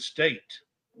Oregon State.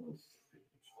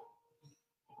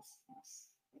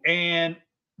 And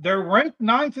they're ranked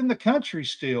 9th in the country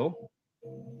still.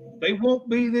 They won't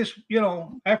be this,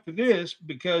 after this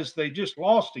because they just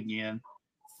lost again.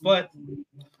 But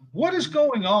what is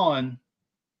going on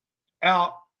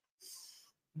out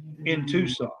in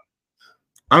Tucson?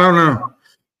 I don't know.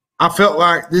 I felt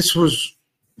like this was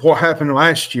what happened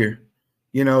last year.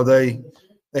 They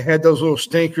had those little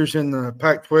stinkers in the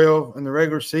Pac-12 in the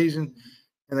regular season,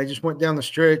 and they just went down the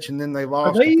stretch, and then they Are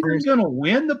lost. they even going to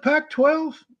win the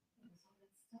Pac-12?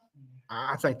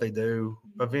 I think they do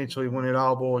eventually when it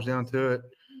all boils down to it.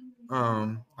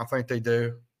 I think they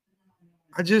do.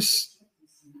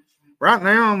 Right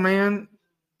now, man,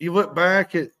 you look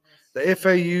back at the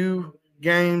FAU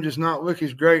game does not look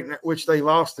as great, which they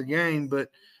lost the game, but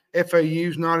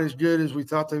FAU's not as good as we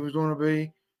thought they was going to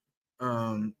be.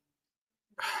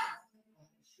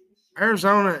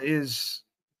 Arizona is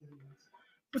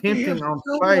tempting on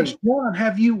so fate. Much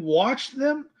have you watched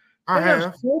them? They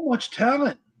have so much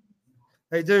talent.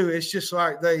 They do. It's just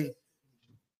like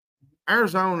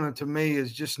Arizona to me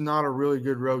is just not a really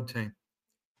good road team.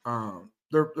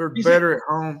 They're better at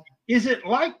home. Is it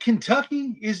like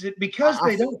Kentucky? Is it because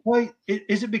they don't play?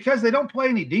 Is it because they don't play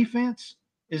any defense?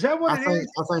 Is that what it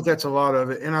is? I think that's a lot of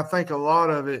it, and I think a lot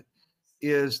of it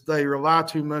is they rely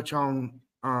too much on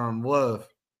Love,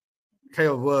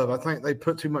 Caleb Love. I think they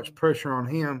put too much pressure on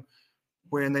him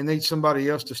when they need somebody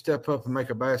else to step up and make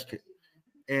a basket.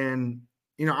 And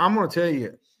I'm going to tell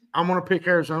you, I'm going to pick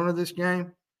Arizona this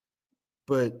game,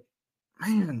 but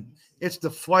man, it's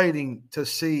deflating to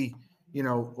see.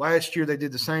 Last year they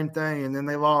did the same thing, and then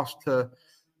they lost to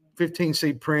 15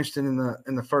 seed Princeton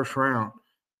in the first round.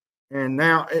 And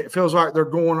now it feels like they're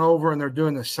going over and they're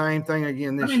doing the same thing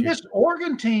again this year. This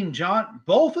Oregon team, John,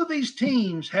 both of these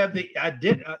teams have the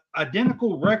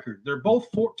identical record. They're both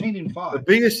 14-5. The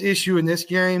biggest issue in this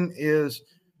game is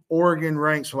Oregon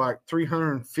ranks like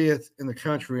 305th in the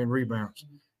country in rebounds.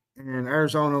 And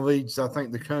Arizona leads, I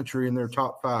think, the country in their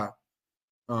top 5.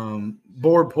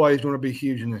 Board play is going to be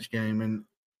huge in this game. And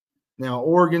now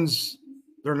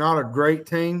they're not a great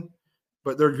team,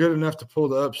 but they're good enough to pull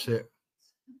the upset.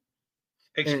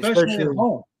 Especially at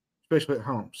home. Especially at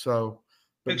home. So,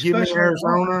 but give me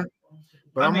Arizona.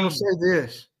 But I'm going to say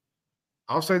this.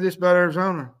 I'll say this about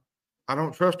Arizona. I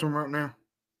don't trust them right now.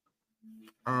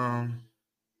 I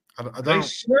don't. They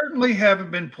certainly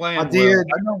haven't been playing well.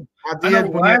 I know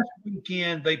last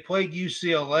weekend they played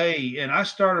UCLA, and I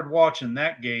started watching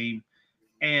that game,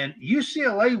 and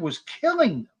UCLA was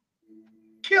killing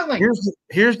them.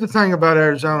 Here's the thing about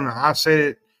Arizona. I said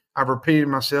it. I've repeated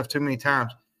myself too many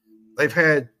times.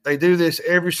 They do this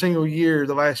every single year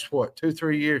the last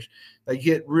 2-3 years. They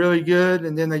get really good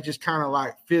and then they just kind of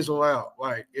like fizzle out.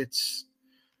 Like it's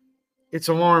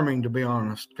alarming, to be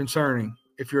honest, concerning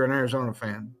if you're an Arizona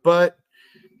fan. But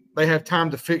they have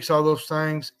time to fix all those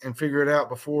things and figure it out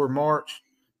before March.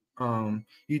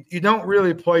 You don't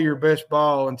really play your best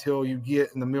ball until you get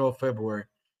in the middle of February.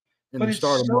 But it's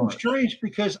so strange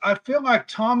because I feel like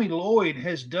Tommy Lloyd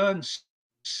has done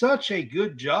such a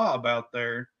good job out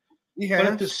there. But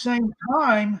at the same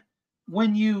time,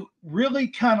 when you really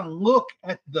kind of look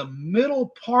at the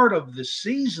middle part of the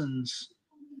seasons,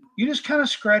 you just kind of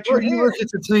scratch your head. You look at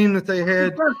the team that they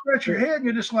had. You scratch your head, and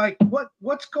you're just like,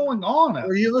 what's going on out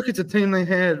there? You look at the team they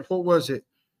had, what was it?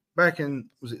 Back in,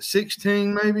 was it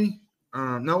 16 maybe?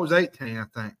 No, it was 18, I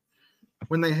think.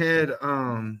 When they had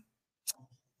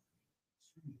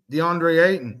DeAndre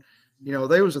Ayton.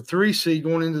 They was a 3 seed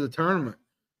going into the tournament,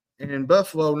 and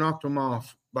Buffalo knocked them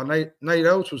off. Nate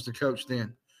Oates was the coach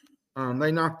then.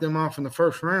 They knocked them off in the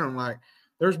first round. Like,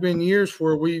 there's been years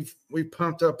where we've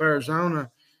pumped up Arizona,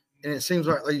 and it seems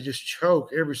like they just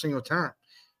choke every single time.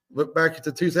 Look back at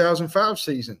the 2005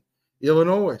 season,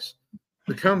 Illinois,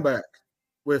 the comeback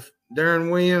with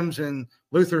Darren Williams and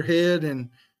Luther Head and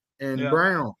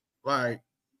Brown. Like,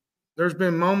 there's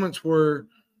been moments where,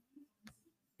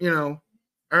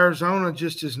 Arizona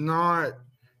just is not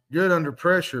good under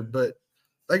pressure, but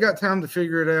they got time to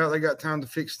figure it out. They got time to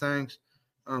fix things.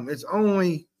 I'm going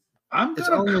to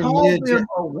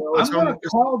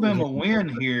call them a win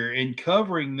here in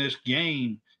covering this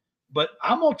game, but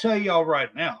I'm going to tell y'all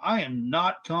right now, I am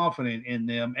not confident in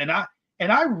them, and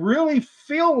I really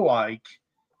feel like,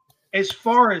 as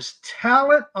far as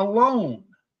talent alone,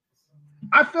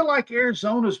 I feel like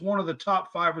Arizona is one of the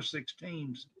top 5 or 6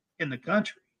 teams in the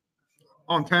country.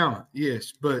 On talent,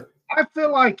 yes, but I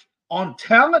feel like on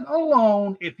talent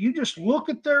alone, if you just look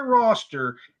at their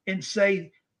roster and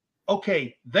say,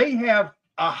 okay, they have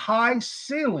a high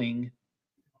ceiling,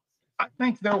 I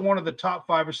think they're one of the top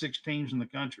 5 or 6 teams in the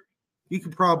country. You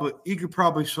could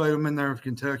probably slate them in there with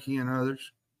Kentucky and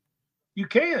others. You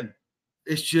can.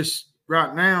 It's just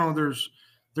right now there's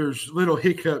there's little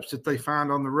hiccups that they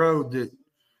find on the road that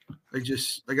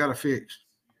they got to fix.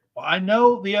 Well, I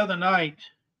know the other night,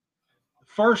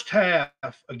 first half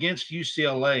against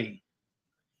UCLA,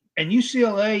 and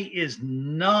UCLA is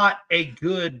not a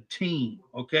good team,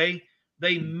 okay?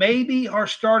 They maybe are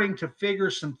starting to figure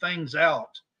some things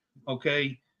out,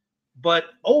 okay? But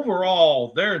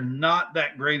overall, they're not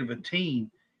that great of a team.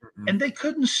 And they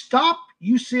couldn't stop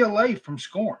UCLA from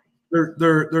scoring.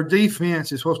 Their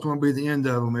defense is what's going to be the end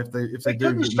of them if they do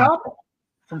couldn't stop them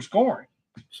from scoring.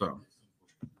 So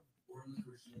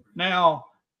now,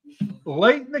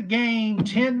 late in the game,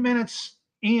 10 minutes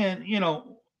in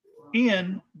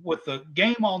with the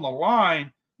game on the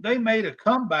line, they made a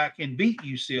comeback and beat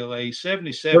UCLA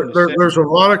 77. There's a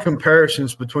lot of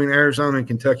comparisons between Arizona and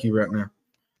Kentucky right now,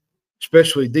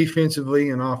 especially defensively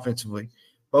and offensively.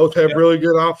 Both have really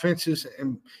good offenses,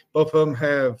 and both of them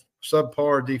have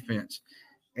subpar defense.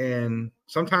 And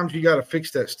sometimes you got to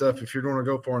fix that stuff if you're going to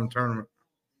go far in the tournament.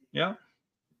 Yeah.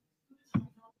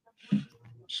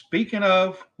 Speaking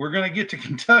of, we're going to get to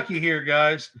Kentucky here,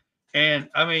 guys. And,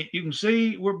 I mean, you can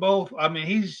see we're both – I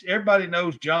mean, everybody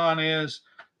knows John is.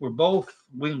 We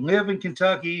live in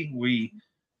Kentucky. We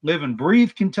live and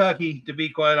breathe Kentucky, to be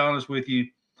quite honest with you.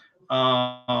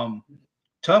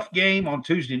 Tough game on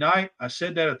Tuesday night. I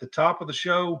said that at the top of the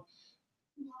show.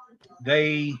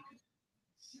 They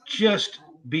just,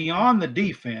 beyond the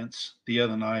defense the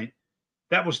other night,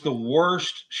 that was the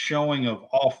worst showing of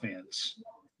offense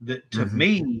that, to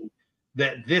me,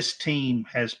 that this team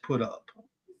has put up.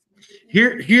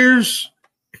 Here's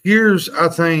I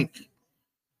think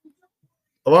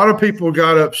a lot of people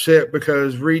got upset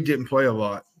because Reed didn't play a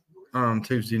lot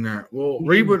Tuesday night. Well,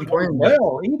 Reed wasn't playing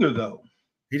well either, though.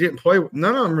 He didn't play.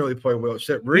 None of them really played well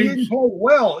except Reeves. He didn't play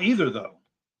well either, though.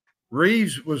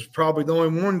 Reeves was probably the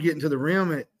only one getting to the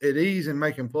rim at ease and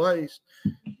making plays.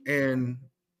 And,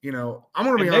 I'm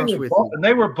going to be honest with you. And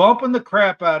they were bumping the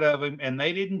crap out of him, and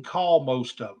they didn't call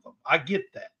most of them. I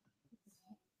get that.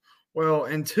 Well,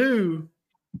 and two,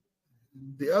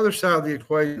 the other side of the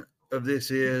equation of this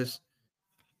is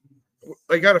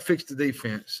they got to fix the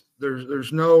defense.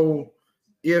 There's no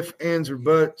ifs, ands, or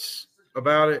buts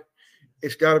about it.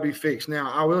 It's got to be fixed.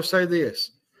 Now, I will say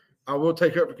this. I will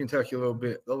take up for Kentucky a little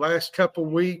bit. The last couple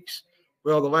weeks,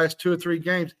 the last 2 or 3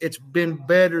 games, it's been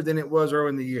better than it was early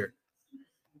in the year.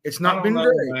 It's not been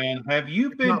great. Man. Have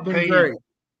you been paying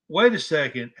 – wait a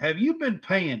second. Have you been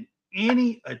paying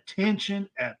any attention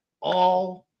at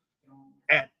all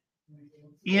at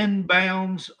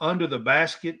inbounds under the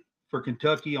basket for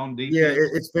Kentucky on defense? Yeah,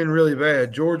 it's been really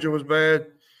bad. Georgia was bad.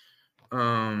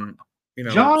 John,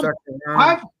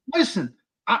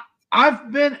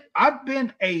 I've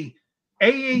been a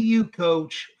AAU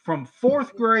coach from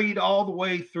 4th grade all the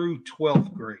way through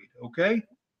 12th grade, okay?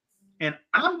 And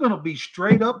I'm going to be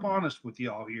straight up honest with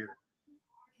y'all here.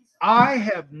 I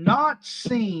have not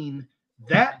seen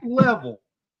that level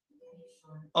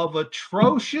of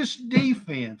atrocious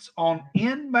defense on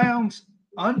inbounds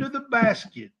under the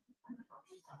basket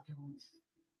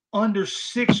under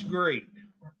 6th grade.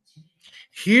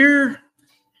 Here,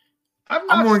 I'm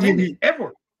going to give you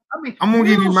ever. I mean, I'm going to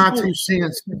give you my 2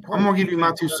 cents. I'm going to give you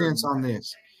my 2 cents on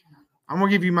this.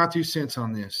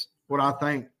 What I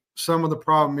think some of the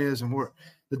problem is, and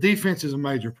the defense is a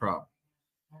major problem.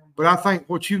 But I think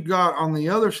what you've got on the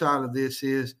other side of this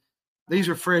is these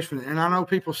are freshmen, and I know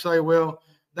people say, "Well,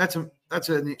 that's an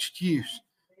excuse,"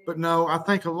 but no, I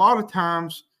think a lot of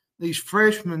times these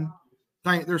freshmen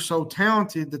think they're so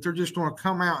talented that they're just going to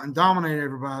come out and dominate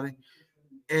everybody,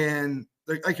 and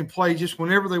they can play just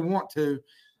whenever they want to,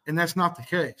 and that's not the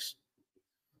case.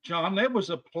 John, there was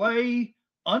a play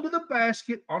under the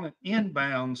basket on an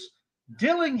inbounds.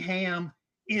 Dillingham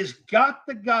is got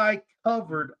the guy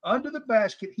covered under the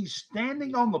basket. He's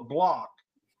standing on the block,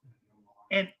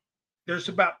 and there's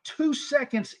about 2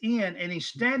 seconds in, and he's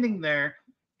standing there,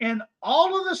 and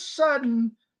all of a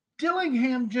sudden,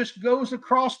 Dillingham just goes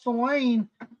across the lane,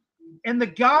 and the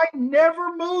guy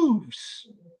never moves.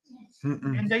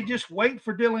 And they just wait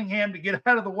for Dillingham to get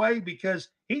out of the way because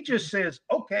he just says,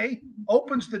 okay,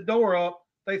 opens the door up.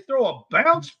 They throw a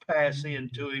bounce pass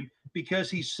into him because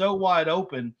he's so wide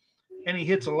open, and he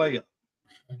hits a layup.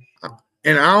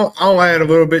 And I'll add a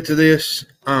little bit to this.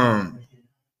 I'm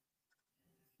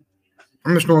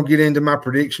just going to get into my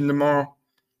prediction tomorrow.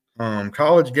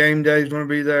 College game day is going to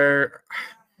be there.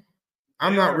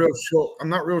 I'm not real sure. I'm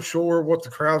not real sure what the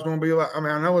crowd's going to be like. I mean,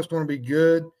 I know it's going to be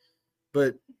good,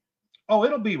 but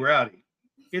it'll be rowdy.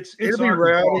 It'll be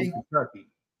rowdy.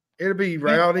 It'll be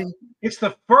rowdy. It's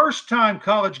the first time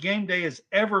College game day has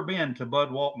ever been to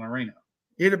Bud Walton Arena.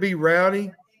 It'll be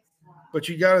rowdy. But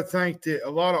you got to think that a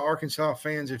lot of Arkansas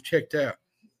fans have checked out.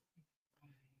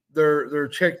 They're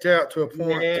checked out to a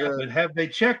point. Yeah, but have they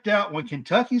checked out when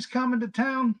Kentucky's coming to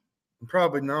town?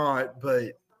 Probably not,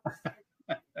 but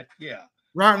yeah.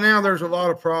 Right now, there's a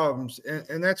lot of problems,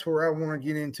 and that's where I want to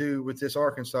get into with this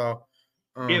Arkansas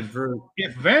group.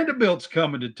 If Vanderbilt's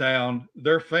coming to town,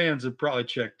 their fans have probably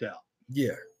checked out.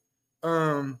 Yeah.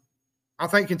 I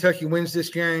think Kentucky wins this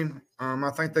game. I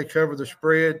think they cover the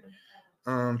spread.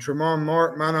 Tremont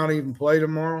Mark might not even play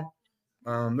tomorrow.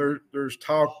 There's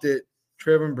talk that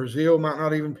Trevin Brazile might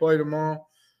not even play tomorrow.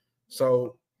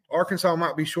 So Arkansas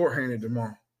might be shorthanded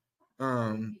tomorrow.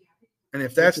 And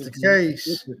if that's the case,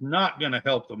 this is not going to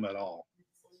help them at all.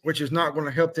 Which is not going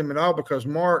to help them at all because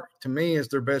Mark, to me, is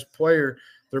their best player,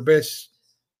 their best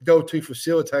go-to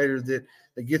facilitator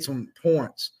that gets them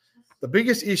points. The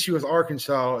biggest issue with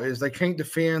Arkansas is they can't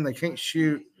defend, they can't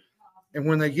shoot, and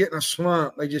when they get in a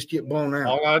slump, they just get blown out.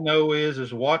 All I know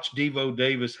is watch Devo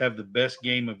Davis have the best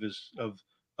game of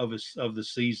the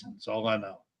season. That's all I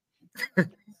know.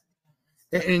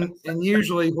 and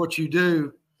usually, what you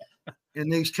do in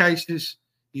these cases,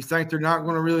 you think they're not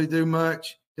going to really do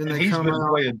much. Then and they he's come been out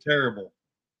playing terrible.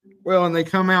 Well, and they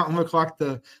come out and look like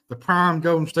the prime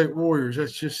Golden State Warriors.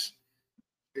 That's just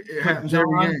it happens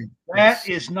every game. That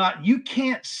is not. You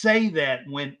can't say that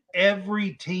when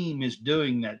every team is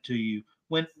doing that to you.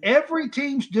 When every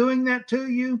team's doing that to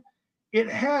you, it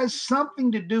has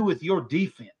something to do with your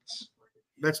defense.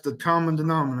 That's the common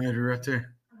denominator right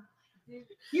there.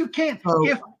 You can't.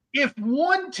 If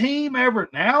one team every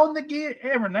now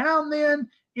and then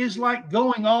is like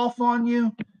going off on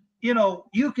you,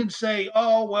 you can say,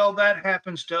 oh, well, that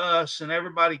happens to us, and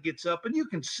everybody gets up, and you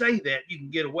can say that. You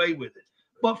can get away with it.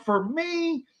 But for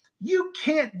me, you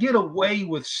can't get away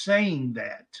with saying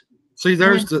that. See,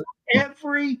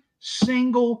 every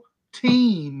single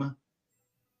team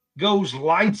goes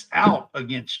lights out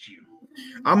against you.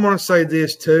 I'm going to say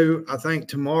this, too. I think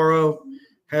tomorrow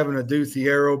having a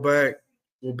Duthiero back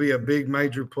will be a big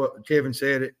major play. Kevin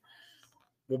said it.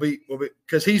 Will be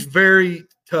because he's very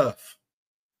tough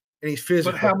and he's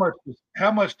physical. But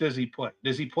how much does he play?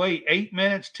 Does he play 8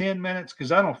 minutes, 10 minutes?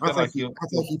 Because I don't feel like he'll.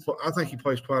 I think he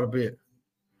plays quite a bit.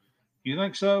 You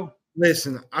think so?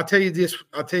 Listen, I'll tell you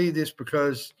this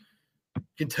because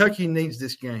Kentucky needs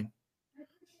this game.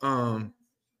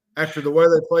 After the way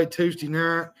they played Tuesday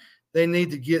night, they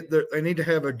need to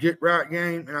have a get right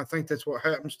game, and I think that's what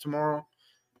happens tomorrow.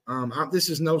 This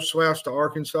is no slouch to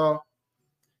Arkansas,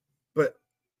 but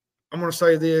I'm going to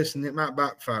say this, and it might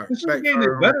backfire. This is a game they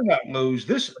better not lose.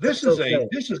 This is a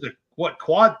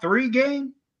quad 3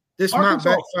 game. This might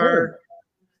backfire.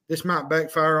 This might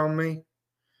backfire on me,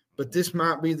 but this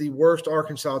might be the worst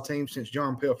Arkansas team since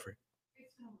John Pelfrey,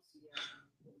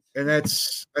 and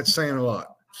that's saying a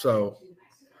lot. So,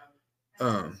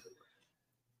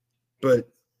 but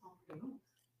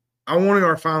I wanted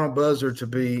our final buzzer to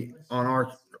be on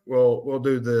our. Well, we'll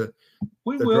do the.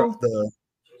 We will.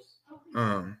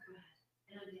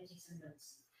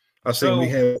 I see we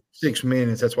have 6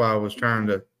 minutes. That's why I was trying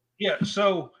to. Yeah.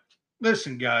 So,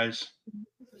 listen, guys.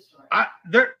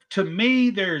 To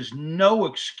me, there's no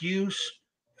excuse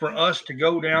for us to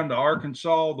go down to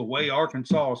Arkansas the way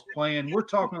Arkansas is playing. We're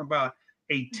talking about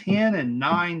a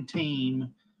 10-9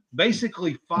 team,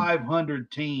 basically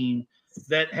 500 team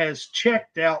that has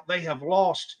checked out. They have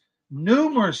lost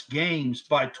numerous games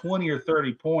by 20 or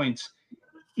 30 points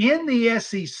in the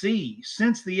SEC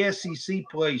since the SEC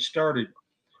play started.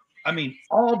 I mean,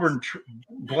 Auburn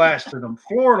blasted them.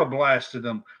 Florida blasted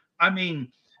them. I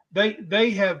mean,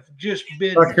 they have just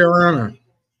been – South Carolina.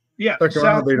 Yeah,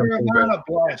 South Carolina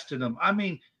blasted them. I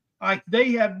mean,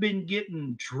 they have been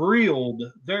getting drilled.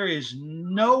 There is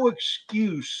no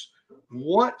excuse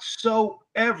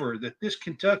whatsoever that this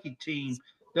Kentucky team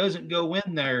doesn't go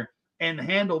in there and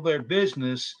handle their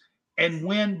business and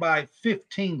win by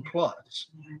 15 plus,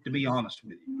 to be honest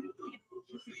with you.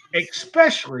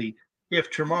 Especially if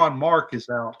Tremont Mark is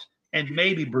out and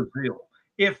maybe Brazile.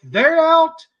 If they're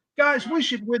out, guys, we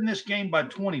should win this game by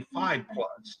 25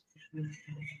 plus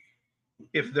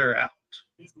if they're out.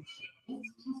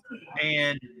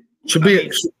 And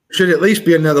should at least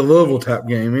be another Louisville type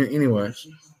game anyways.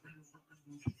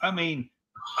 I mean,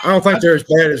 I don't think they're as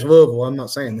bad as Louisville. I'm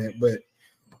not saying that, but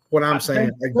what I'm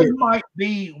saying, they might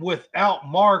be without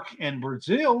Mark and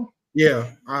Brazile.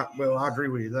 Yeah, I agree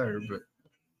with you there, but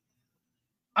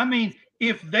I mean,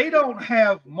 if they don't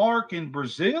have Mark and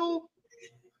Brazile,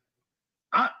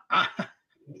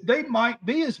 they might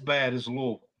be as bad as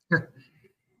Louisville.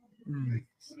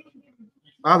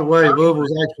 By the way,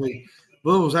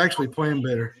 Louisville's actually playing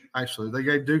better. Actually, they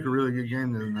gave Duke a really good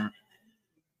game the other night.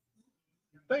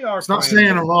 They are. It's not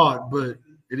saying a lot, but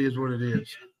it is what it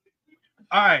is.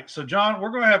 All right, so John, we're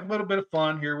going to have a little bit of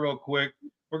fun here real quick.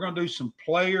 We're going to do some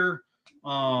player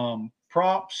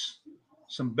props,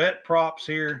 some bet props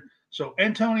here. So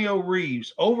Antonio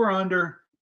Reeves, over under.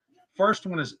 First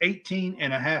one is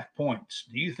 18.5 points.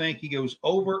 Do you think he goes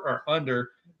over or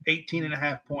under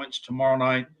 18.5 points tomorrow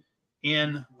night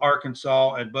in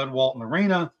Arkansas at Bud Walton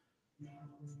Arena?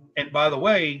 And by the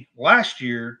way, last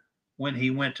year when he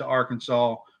went to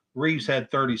Arkansas, Reeves had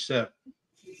 37.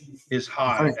 His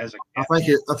high as a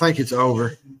captain. I think it's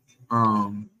over.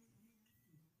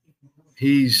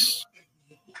 He's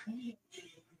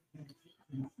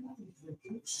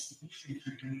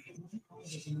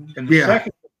and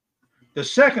the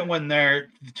second one there,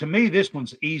 to me, this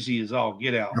one's easy as all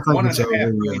get out.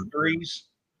 1.5 threes.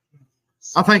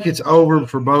 I think it's over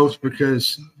for both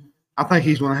because I think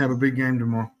he's going to have a big game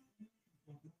tomorrow.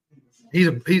 He's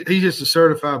just a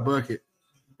certified bucket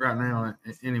right now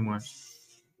anyway.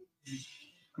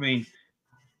 I mean,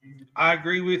 I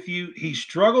agree with you. He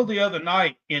struggled the other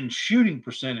night in shooting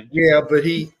percentage. Yeah, but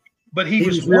he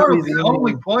was one of the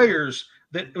only players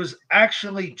that was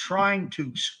actually trying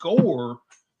to score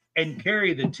and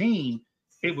carry the team.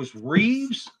 It was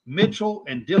Reeves, Mitchell,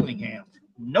 and Dillingham.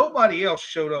 Nobody else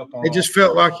showed up on. It just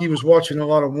felt like he was watching a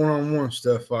lot of one-on-one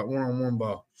stuff, like one-on-one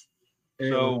ball.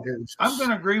 So I'm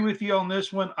going to agree with you on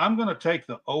this one. I'm going to take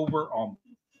the over on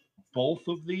both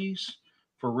of these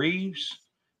for Reeves.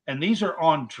 And these are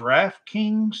on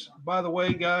DraftKings, by the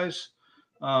way, guys.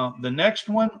 The next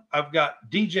one, I've got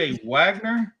DJ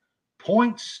Wagner,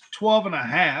 points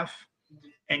 12.5.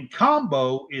 And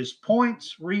combo is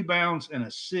points, rebounds, and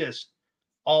assists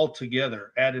all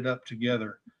together, added up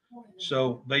together.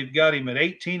 So they've got him at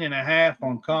 18.5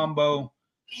 on combo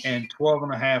and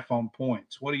 12.5 on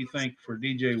points. What do you think for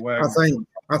DJ Wagner?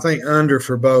 I think under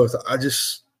for both.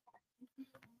 It's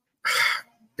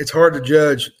hard to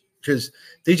judge because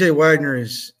DJ Wagner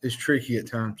is tricky at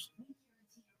times.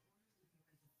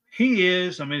 He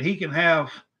is. I mean, he can have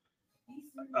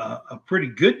a pretty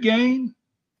good game.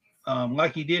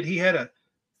 Like he did. He had a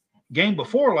game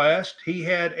before last. He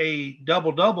had a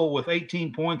double-double with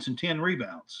 18 points and 10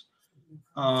 rebounds.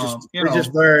 It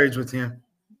just varies with him.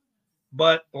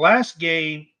 But last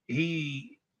game,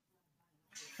 he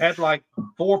had like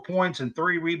 4 points and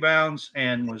 3 rebounds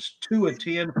and was 2 of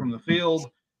 10 from the field.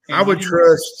 I would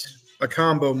trust a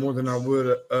combo more than I would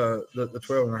the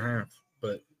 12.5.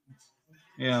 But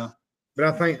yeah. But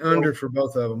I think under for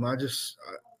both of them. I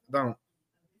don't.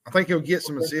 I think he'll get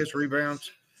some assists, rebounds,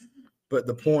 but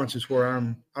the points is where I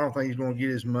don't think he's going to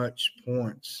get as much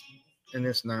points in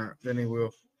this night than he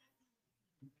will.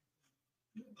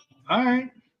 All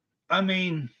right. I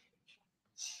mean,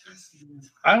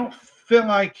 I don't feel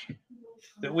like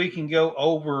that we can go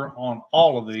over on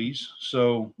all of these.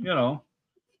 So,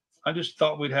 I just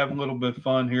thought we'd have a little bit of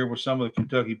fun here with some of the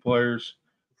Kentucky players.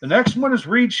 The next one is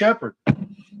Reed Sheppard.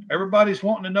 Everybody's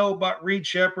wanting to know about Reed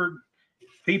Sheppard.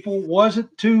 People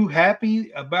wasn't too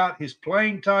happy about his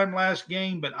playing time last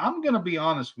game, but I'm going to be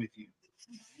honest with you.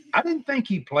 I didn't think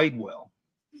he played well.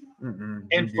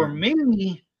 And for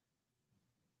me,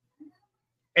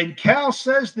 and Cal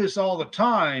says this all the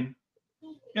time,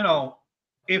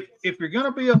 if you're going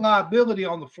to be a liability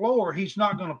on the floor, he's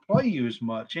not going to play you as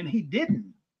much, and he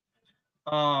didn't.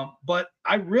 But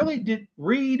I really did.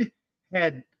 Reed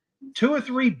had 2 or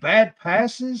 3 bad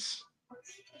passes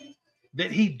that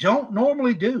he don't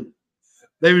normally do.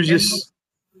 They was just,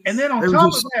 and then on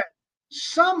top of that,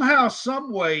 somehow,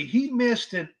 some way, he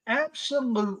missed an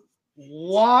absolute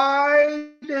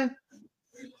wide,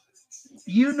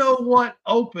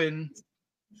 open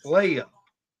layup.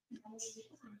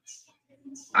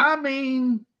 I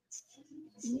mean,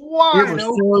 wide it was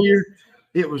open. Failure.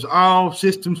 It was all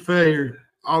systems failure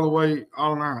all the way,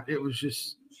 all night. It was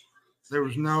just there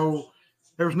was no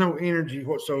energy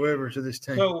whatsoever to this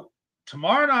team. So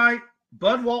tomorrow night,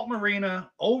 Bud Walton Arena,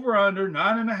 over under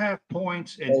 9.5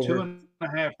 points and over.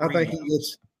 2.5. I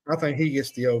think he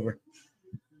gets the over.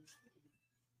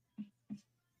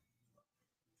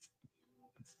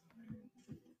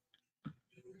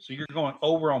 So you're going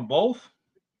over on both?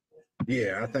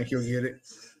 Yeah, I think he'll get it.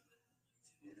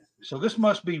 So this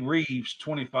must be Reeves,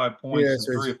 25 points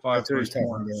and 3 of 5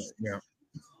 3-pointers. Yeah.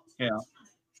 Yeah.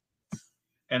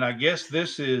 And I guess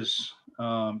this is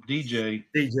DJ.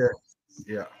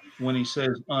 Yeah. When he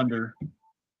says under.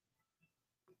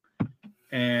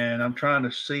 And I'm trying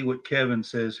to see what Kevin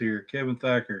says here. Kevin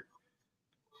Thacker.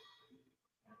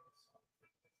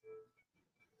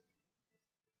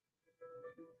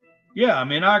 Yeah, I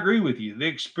mean, I agree with you. The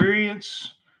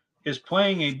experience, is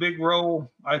playing a big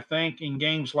role, I think, in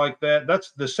games like that.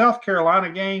 That's the South Carolina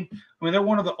game. I mean, they're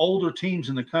one of the older teams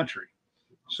in the country.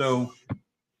 So,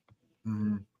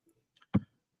 all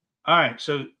right.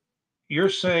 So you're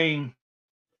saying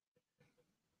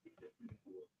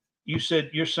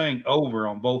you're saying over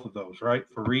on both of those, right?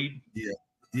 For Reed?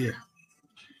 Yeah.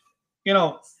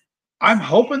 I'm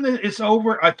hoping that it's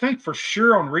over. I think for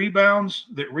sure on rebounds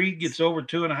that Reed gets over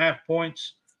 2.5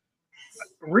 points.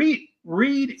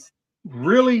 Reed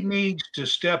really needs to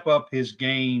step up his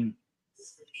game.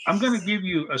 I'm going to give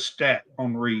you a stat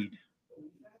on Reed.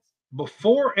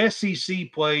 Before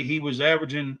SEC play, he was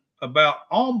averaging about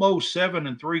almost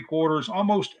 7 3/4,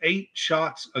 almost 8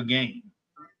 shots a game.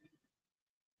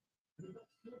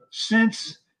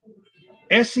 Since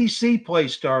SEC play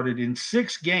started in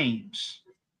 6 games,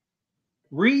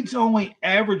 Reed's only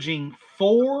averaging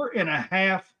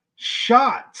 4.5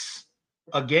 shots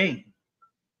a game.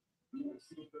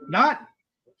 Not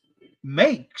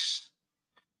makes.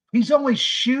 He's only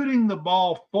shooting the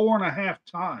ball 4.5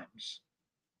 times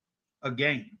a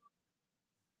game.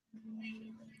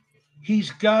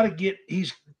 He's got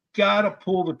to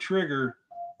pull the trigger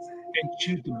and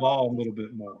shoot the ball a little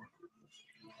bit more.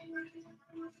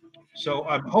 So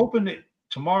I'm hoping that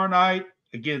tomorrow night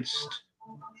against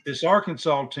this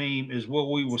Arkansas team is where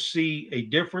we will see a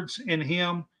difference in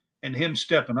him and him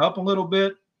stepping up a little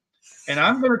bit. And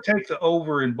I'm going to take the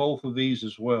over in both of these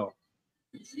as well.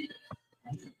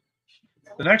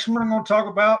 The next one I'm going to talk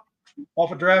about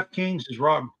off of DraftKings is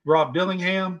Rob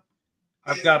Dillingham.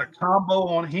 I've got a combo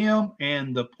on him,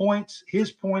 and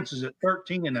his points is at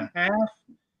 13.5,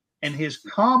 and his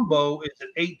combo is at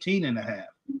 18.5.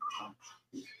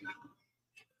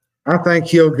 I think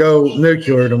he'll go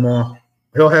nuclear tomorrow.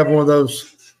 He'll have one of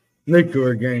those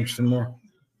nuclear games tomorrow.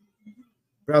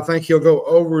 But I think he'll go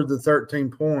over the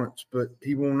 13 points, but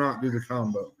he will not do the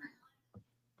combo.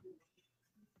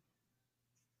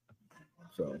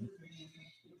 So,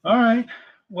 all right.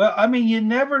 Well, I mean, you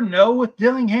never know with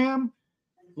Dillingham.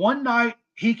 One night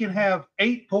he can have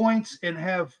 8 points and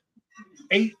have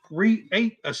 8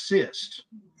 assists.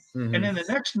 Mm-hmm. And then the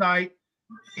next night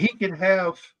he can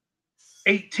have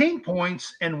 18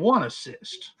 points and 1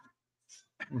 assist.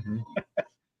 Mm-hmm.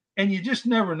 And you just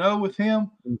never know with him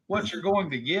what you're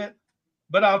going to get.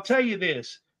 But I'll tell you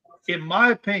this, in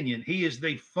my opinion, he is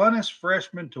the funnest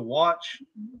freshman to watch.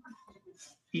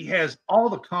 He has all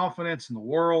the confidence in the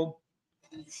world.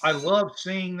 I love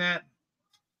seeing that.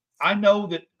 I know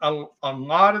that a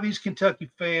lot of these Kentucky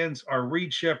fans are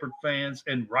Reed Sheppard fans,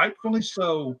 and rightfully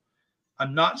so.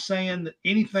 I'm not saying that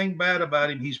anything bad about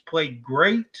him. He's played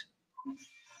great.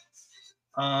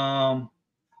 But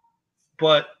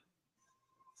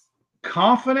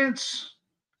confidence,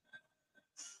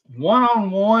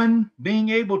 one-on-one, being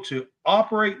able to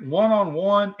operate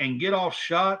one-on-one and get off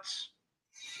shots,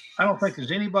 I don't think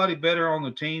there's anybody better on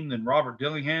the team than Robert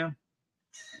Dillingham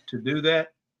to do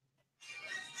that.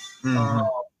 Mm-hmm.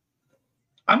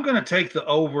 I'm going to take the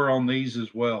over on these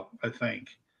as well, I think.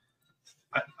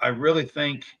 I really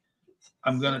think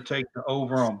I'm going to take the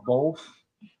over on both.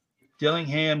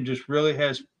 Dillingham just really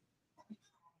has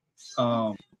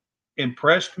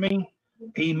impressed me.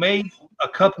 He made a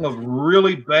couple of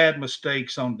really bad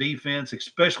mistakes on defense,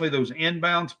 especially those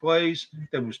inbounds plays.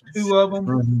 There was 2 of them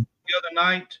the other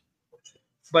night.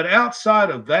 But outside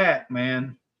of that,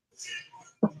 man,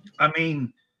 I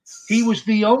mean, he was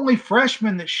the only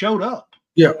freshman that showed up.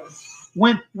 Yeah.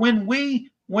 When we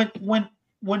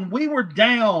were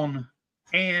down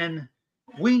and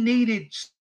we needed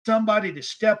somebody to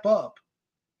step up,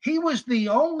 he was the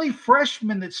only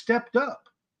freshman that stepped up,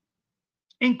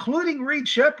 including Reed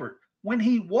Sheppard. When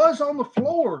he was on the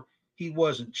floor, he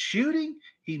wasn't shooting.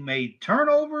 He made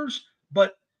turnovers.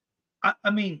 But,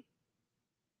 I mean,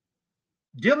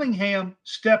 Dillingham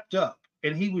stepped up,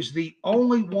 and he was the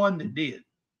only one that did.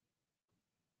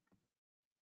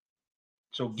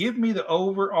 So give me the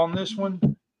over on this one.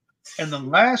 And the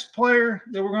last player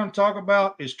that we're going to talk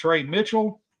about is Trey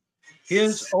Mitchell.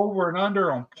 His over and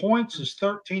under on points is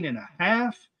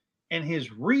 13.5, and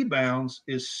his rebounds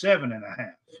is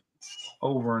 7.5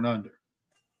 over and under.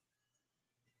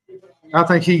 I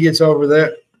think he gets over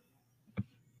that.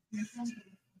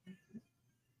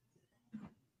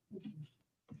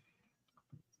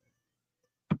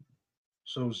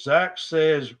 So Zach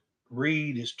says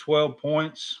Reed is 12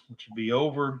 points, which would be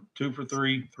over, 2 for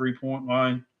 3, 3-point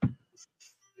line.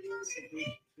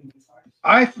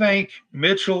 I think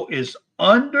Mitchell is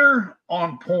under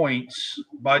on points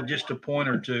by just a point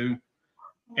or 2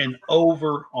 and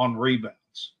over on rebounds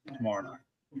tomorrow night.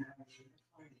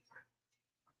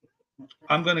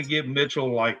 I'm going to give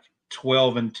Mitchell like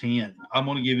 12-10. I'm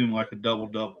going to give him like a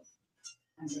double-double.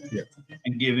 Yeah.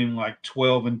 And give him like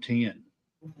 12-10.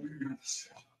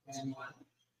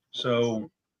 So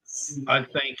I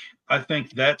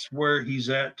think that's where he's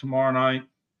at tomorrow night,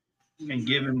 and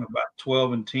give him about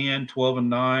 12-10,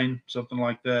 12-9, something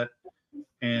like that,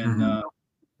 and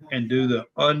do the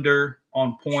under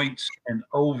on points and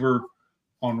over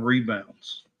on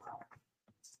rebounds.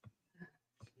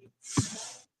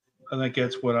 I think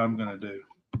that's what I'm going to do.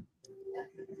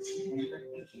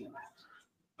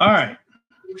 All right.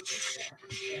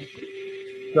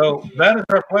 So that is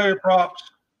our player props.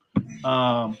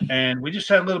 And we just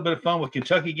had a little bit of fun with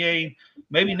Kentucky game.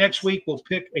 Maybe next week we'll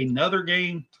pick another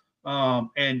game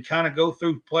and kind of go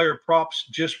through player props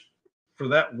just for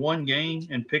that one game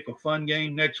and pick a fun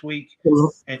game next week.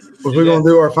 Was we going to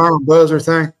do our final buzzer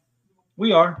thing?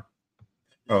 We are.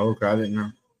 Oh, okay. I didn't know.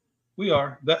 We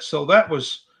are. That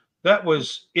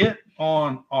was it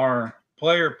on our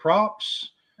player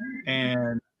props.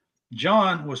 And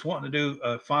John was wanting to do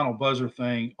a final buzzer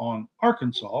thing on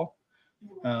Arkansas.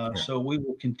 So we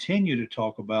will continue to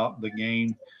talk about the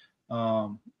game,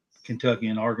 Kentucky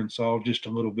and Arkansas, just a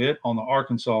little bit on the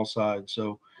Arkansas side.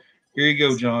 So here you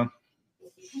go, John.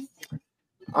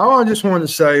 All I just wanted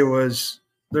to say was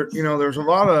there's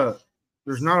not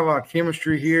a lot of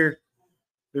chemistry here.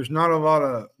 There's not a lot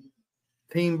of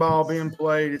team ball being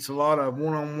played. It's a lot of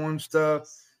one-on-one stuff,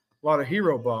 a lot of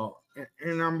hero ball.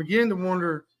 And I'm beginning to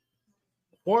wonder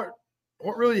what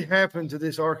really happened to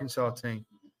this Arkansas team.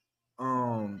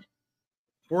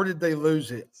 Where did they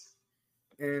lose it?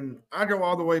 And I go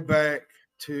all the way back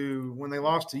to when they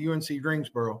lost to UNC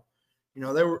Greensboro.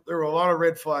 There were a lot of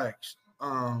red flags.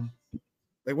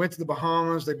 They went to the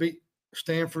Bahamas. They beat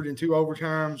Stanford in 2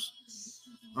 overtimes.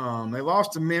 They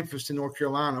lost to Memphis in North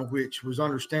Carolina, which was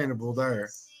understandable there.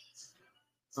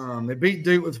 They beat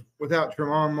Duke without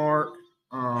Tremont Mark.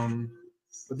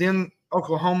 But then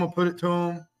Oklahoma put it to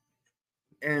them.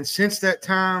 And since that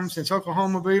time, since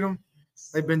Oklahoma beat them,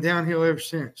 they've been downhill ever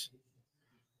since.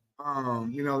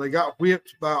 They got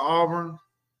whipped by Auburn.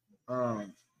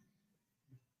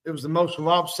 It was the most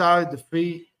lopsided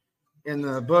defeat in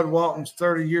the Bud Walton's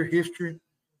 30-year history.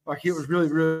 Like, it was really,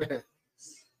 really bad.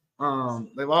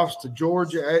 They lost to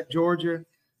Georgia at Georgia.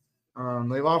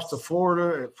 They lost to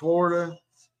Florida at Florida.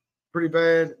 Pretty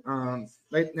bad.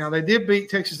 They did beat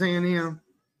Texas A&M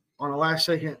on a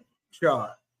last-second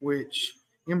shot, which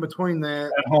in between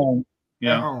that at home.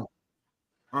 Yeah. At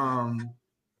home.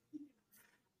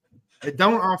 They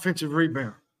don't offensive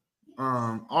rebound.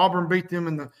 Auburn beat them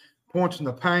in the points in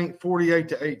the paint,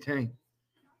 48-18.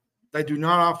 They do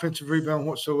not offensive rebound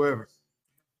whatsoever.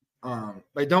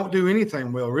 They don't do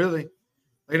anything well, really.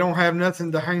 They don't have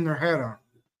nothing to hang their hat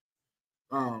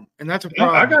on. And that's a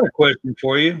problem. I got a question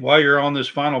for you while you're on this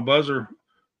final buzzer.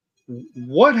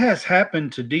 What has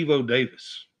happened to Devo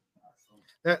Davis?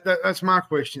 That's my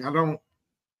question. I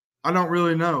don't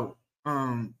really know.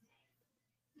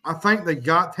 I think they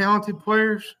got talented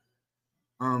players.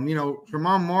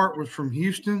 Tremont Mark was from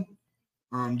Houston.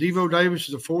 Devo Davis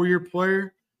is a 4-year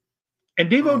player. And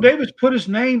Devo Davis put his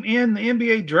name in the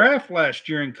NBA draft last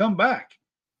year and come back.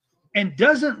 And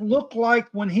doesn't look like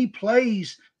when he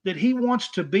plays that he wants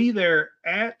to be there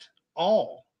at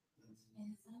all.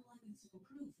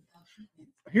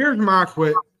 Here's my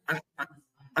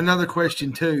another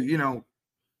question too.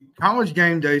 College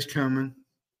game day's coming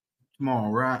tomorrow,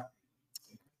 right?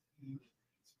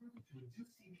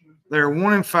 They're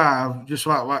 1-5, just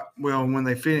like when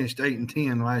they finished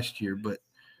 8-10 last year, but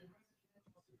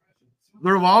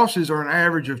their losses are an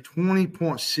average of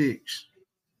 20.6.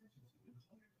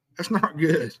 That's not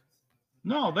good.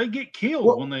 No, they get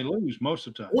killed when they lose most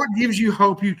of the time. What gives you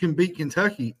hope you can beat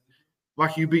Kentucky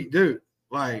like you beat Duke?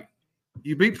 Like,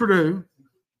 you beat Purdue,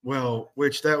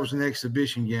 which that was an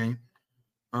exhibition game.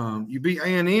 You beat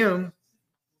A&M.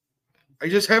 They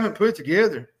just haven't put it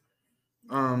together.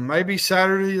 Maybe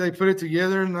Saturday they put it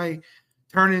together and they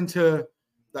turn into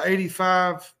the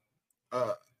 85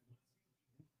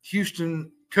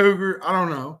 Houston Cougar. I don't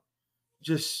know.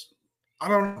 I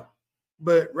don't know.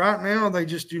 But right now they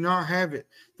just do not have it.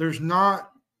 There's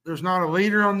not a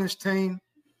leader on this team.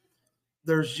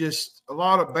 There's just a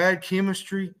lot of bad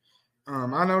chemistry.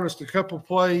 I noticed a couple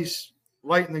plays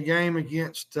late in the game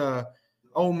against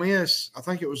Ole Miss. I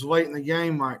think it was late in the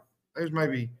game, like there's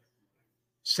maybe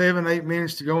 7-8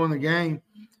 minutes to go in the game,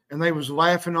 and they was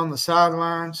laughing on the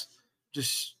sidelines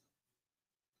just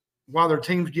while their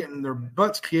team's getting their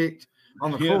butts kicked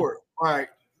on the court.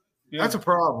 That's a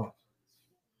problem.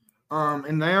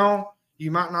 And now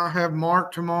you might not have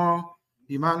Mark tomorrow.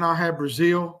 You might not have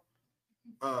Brazil.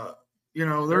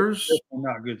 there's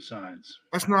not good signs.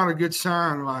 That's not a good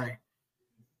sign. Like,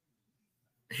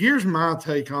 here's my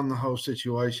take on the whole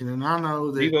situation, and I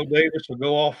know that Devo Davis will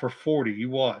go off for 40. You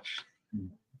watch.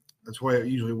 That's the way it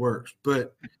usually works.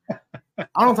 But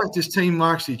I don't think this team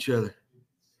likes each other.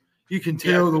 You can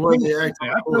tell the way they act.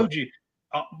 I told you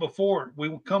before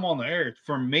we come on the air.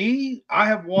 For me, I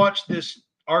have watched this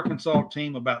Arkansas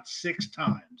team about 6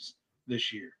 times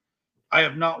this year. I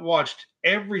have not watched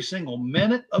every single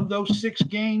minute of those 6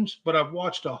 games, but I've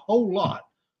watched a whole lot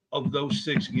of those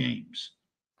 6 games.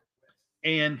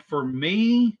 And for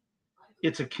me,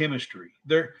 it's a chemistry.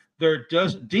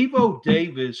 Devo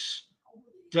Davis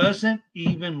doesn't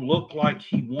even look like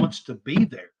he wants to be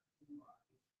there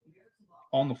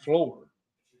on the floor.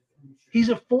 He's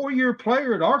a 4-year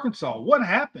player at Arkansas. What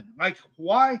happened? Like,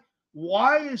 why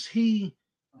is he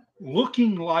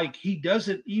looking like he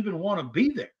doesn't even want to be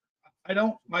there? I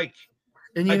don't like.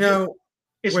 And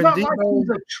it's not like he's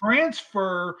a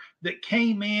transfer that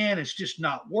came in. It's just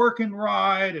not working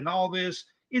right and all this.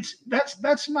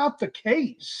 That's not the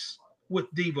case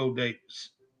with Devo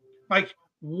Davis. Like,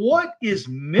 what is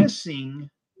missing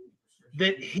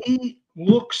that he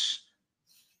looks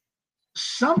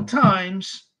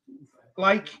sometimes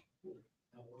like,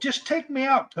 just take me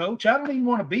out, coach. I don't even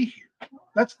want to be here.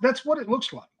 That's what it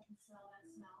looks like.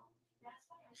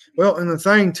 Well, and the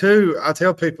thing too, I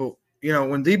tell people,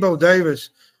 when Devo Davis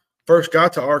first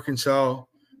got to Arkansas,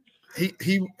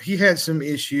 he had some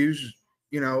issues,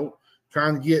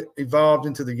 trying to get evolved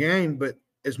into the game. But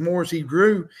as more as he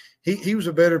grew, he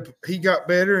got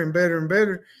better and better and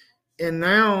better. And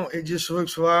now it just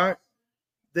looks like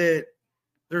that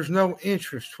there's no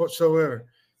interest whatsoever.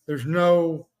 There's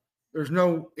no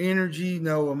energy,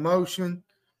 no emotion.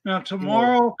 Now,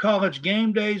 tomorrow, College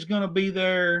Game Day is going to be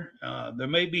there. There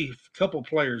may be a couple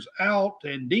players out,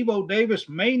 and Devo Davis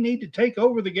may need to take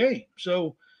over the game.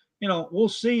 So, we'll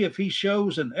see if he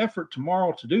shows an effort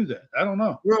tomorrow to do that. I don't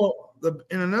know. Well,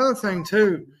 and another thing,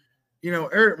 too,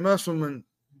 Eric Musselman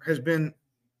has been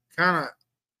kind of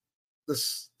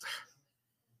this.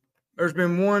 There's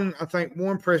been one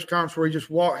press conference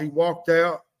where he walked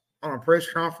out on a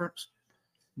press conference.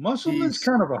 Musselman's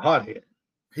kind of a hothead.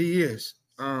 He is.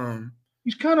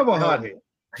 He's kind of a hothead.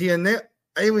 He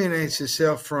alienates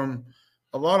himself from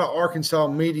a lot of Arkansas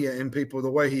media and people the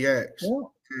way he acts.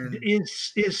 Well,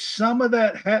 is some of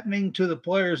that happening to the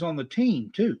players on the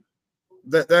team too?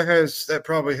 That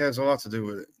probably has a lot to do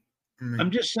with it.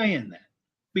 I'm just saying that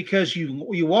because you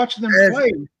watch them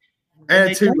play.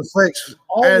 Attitude reflects.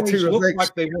 Attitude reflects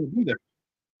like they want to be there.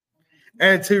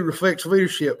 Attitude reflects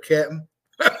leadership, Captain.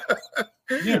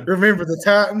 Yeah. Remember the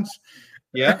Titans?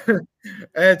 Yeah.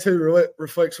 Attitude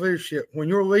reflects leadership. When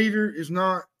your leader is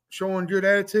not showing good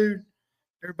attitude,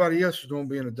 everybody else is going to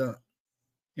be in a dump.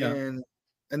 Yeah. And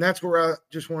that's where I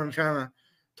just want to kind of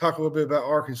talk a little bit about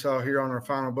Arkansas here on our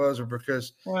final buzzer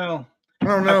because, well, I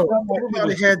don't know.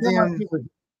 Everybody had them.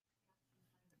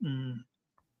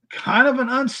 Kind of an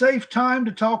unsafe time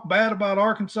to talk bad about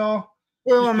Arkansas.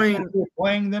 Well, I mean, we're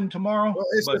playing them tomorrow. Well,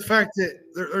 it's the fact that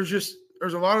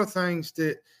there's a lot of things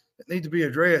that need to be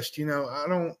addressed. I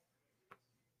don't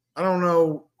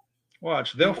know.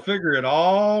 Watch, they'll figure it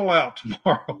all out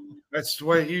tomorrow. That's the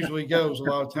way it usually goes a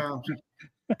lot of times.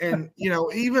 And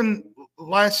even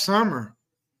last summer,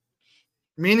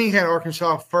 many had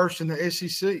Arkansas first in the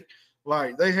SEC.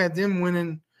 Like they had them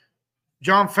winning.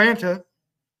 John Fanta,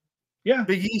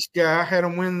 Big East guy, had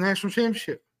them win the national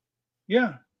championship.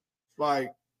 Yeah,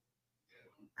 like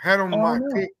had them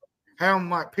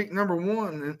pick number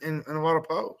one in a lot of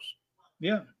polls.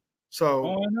 Yeah.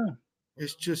 So I know.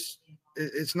 It's just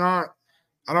it's not.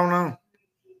 I don't know,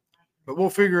 but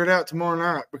we'll figure it out tomorrow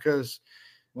night because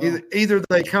either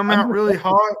they come out really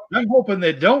hot. I'm hoping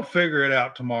they don't figure it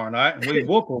out tomorrow night and we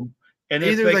whoop them. And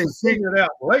if they figure it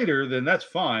out later, then that's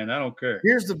fine. I don't care.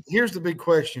 Here's the big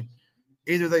question: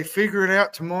 either they figure it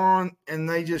out tomorrow and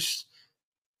they just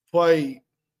play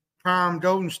prime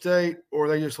Golden State, or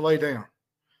they just lay down.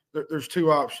 There's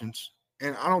 2 options,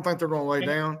 and I don't think they're going to lay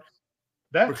down.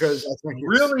 That's because I think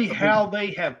really how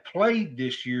they have played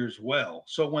this year as well.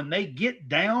 So when they get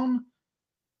down,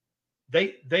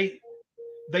 they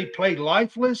play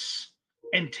lifeless,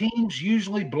 and teams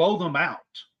usually blow them out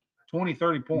 20,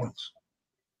 30 points.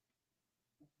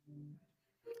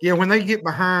 Yeah, when they get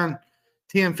behind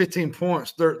 10, 15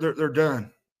 points, they're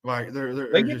done. Like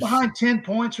they get behind 10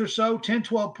 points or so, 10,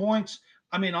 12 points.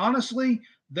 I mean, honestly,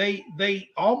 they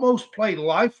almost play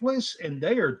lifeless and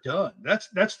they are done.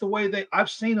 That's the way I've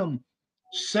seen them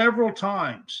several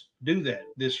times do that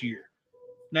this year.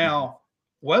 Now,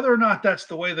 whether or not that's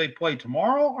the way they play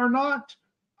tomorrow or not,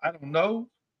 I don't know.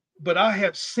 but I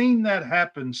have seen that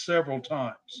happen several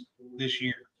times this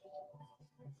year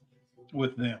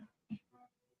with them.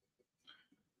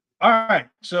 All right.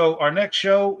 So our next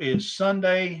show is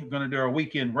Sunday. We're going to do our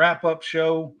weekend wrap-up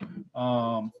show.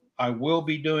 I will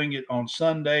be doing it on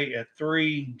Sunday at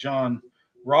 3. John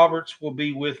Roberts will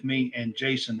be with me, and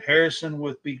Jason Harrison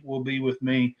will be with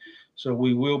me. So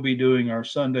we will be doing our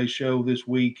Sunday show this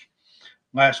week.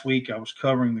 Last week I was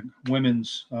covering the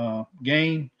women's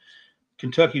game,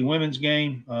 Kentucky women's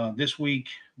game. This week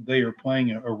they are playing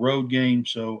a road game,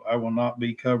 so I will not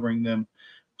be covering them.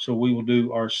 So we will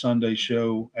do our Sunday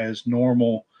show as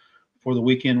normal for the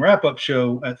weekend wrap-up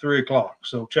show at 3 o'clock.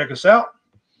 So check us out.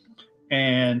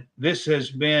 And this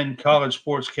has been College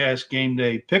Sportscast Game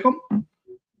Day Pick'em.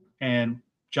 And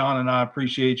John and I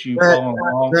appreciate you following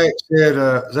along.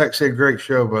 Zach said great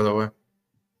show, by the way.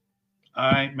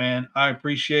 All right, man. I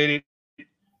appreciate it.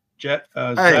 Zach,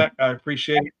 I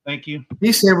appreciate it. Thank you.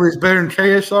 He said we was better than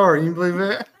KSR. You believe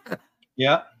that?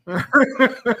 Yeah. Hey,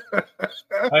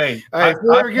 if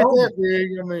we ever get that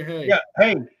big, I mean, hey. Yeah,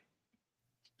 hey,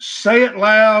 say it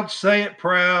loud, say it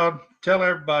proud, tell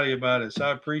everybody about it. So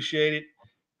I appreciate it.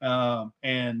 We're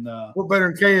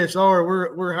better than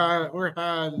KSR. We're high. We're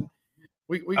high.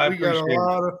 We got a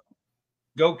lot of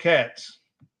Go Cats.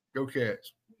 Go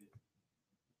Cats.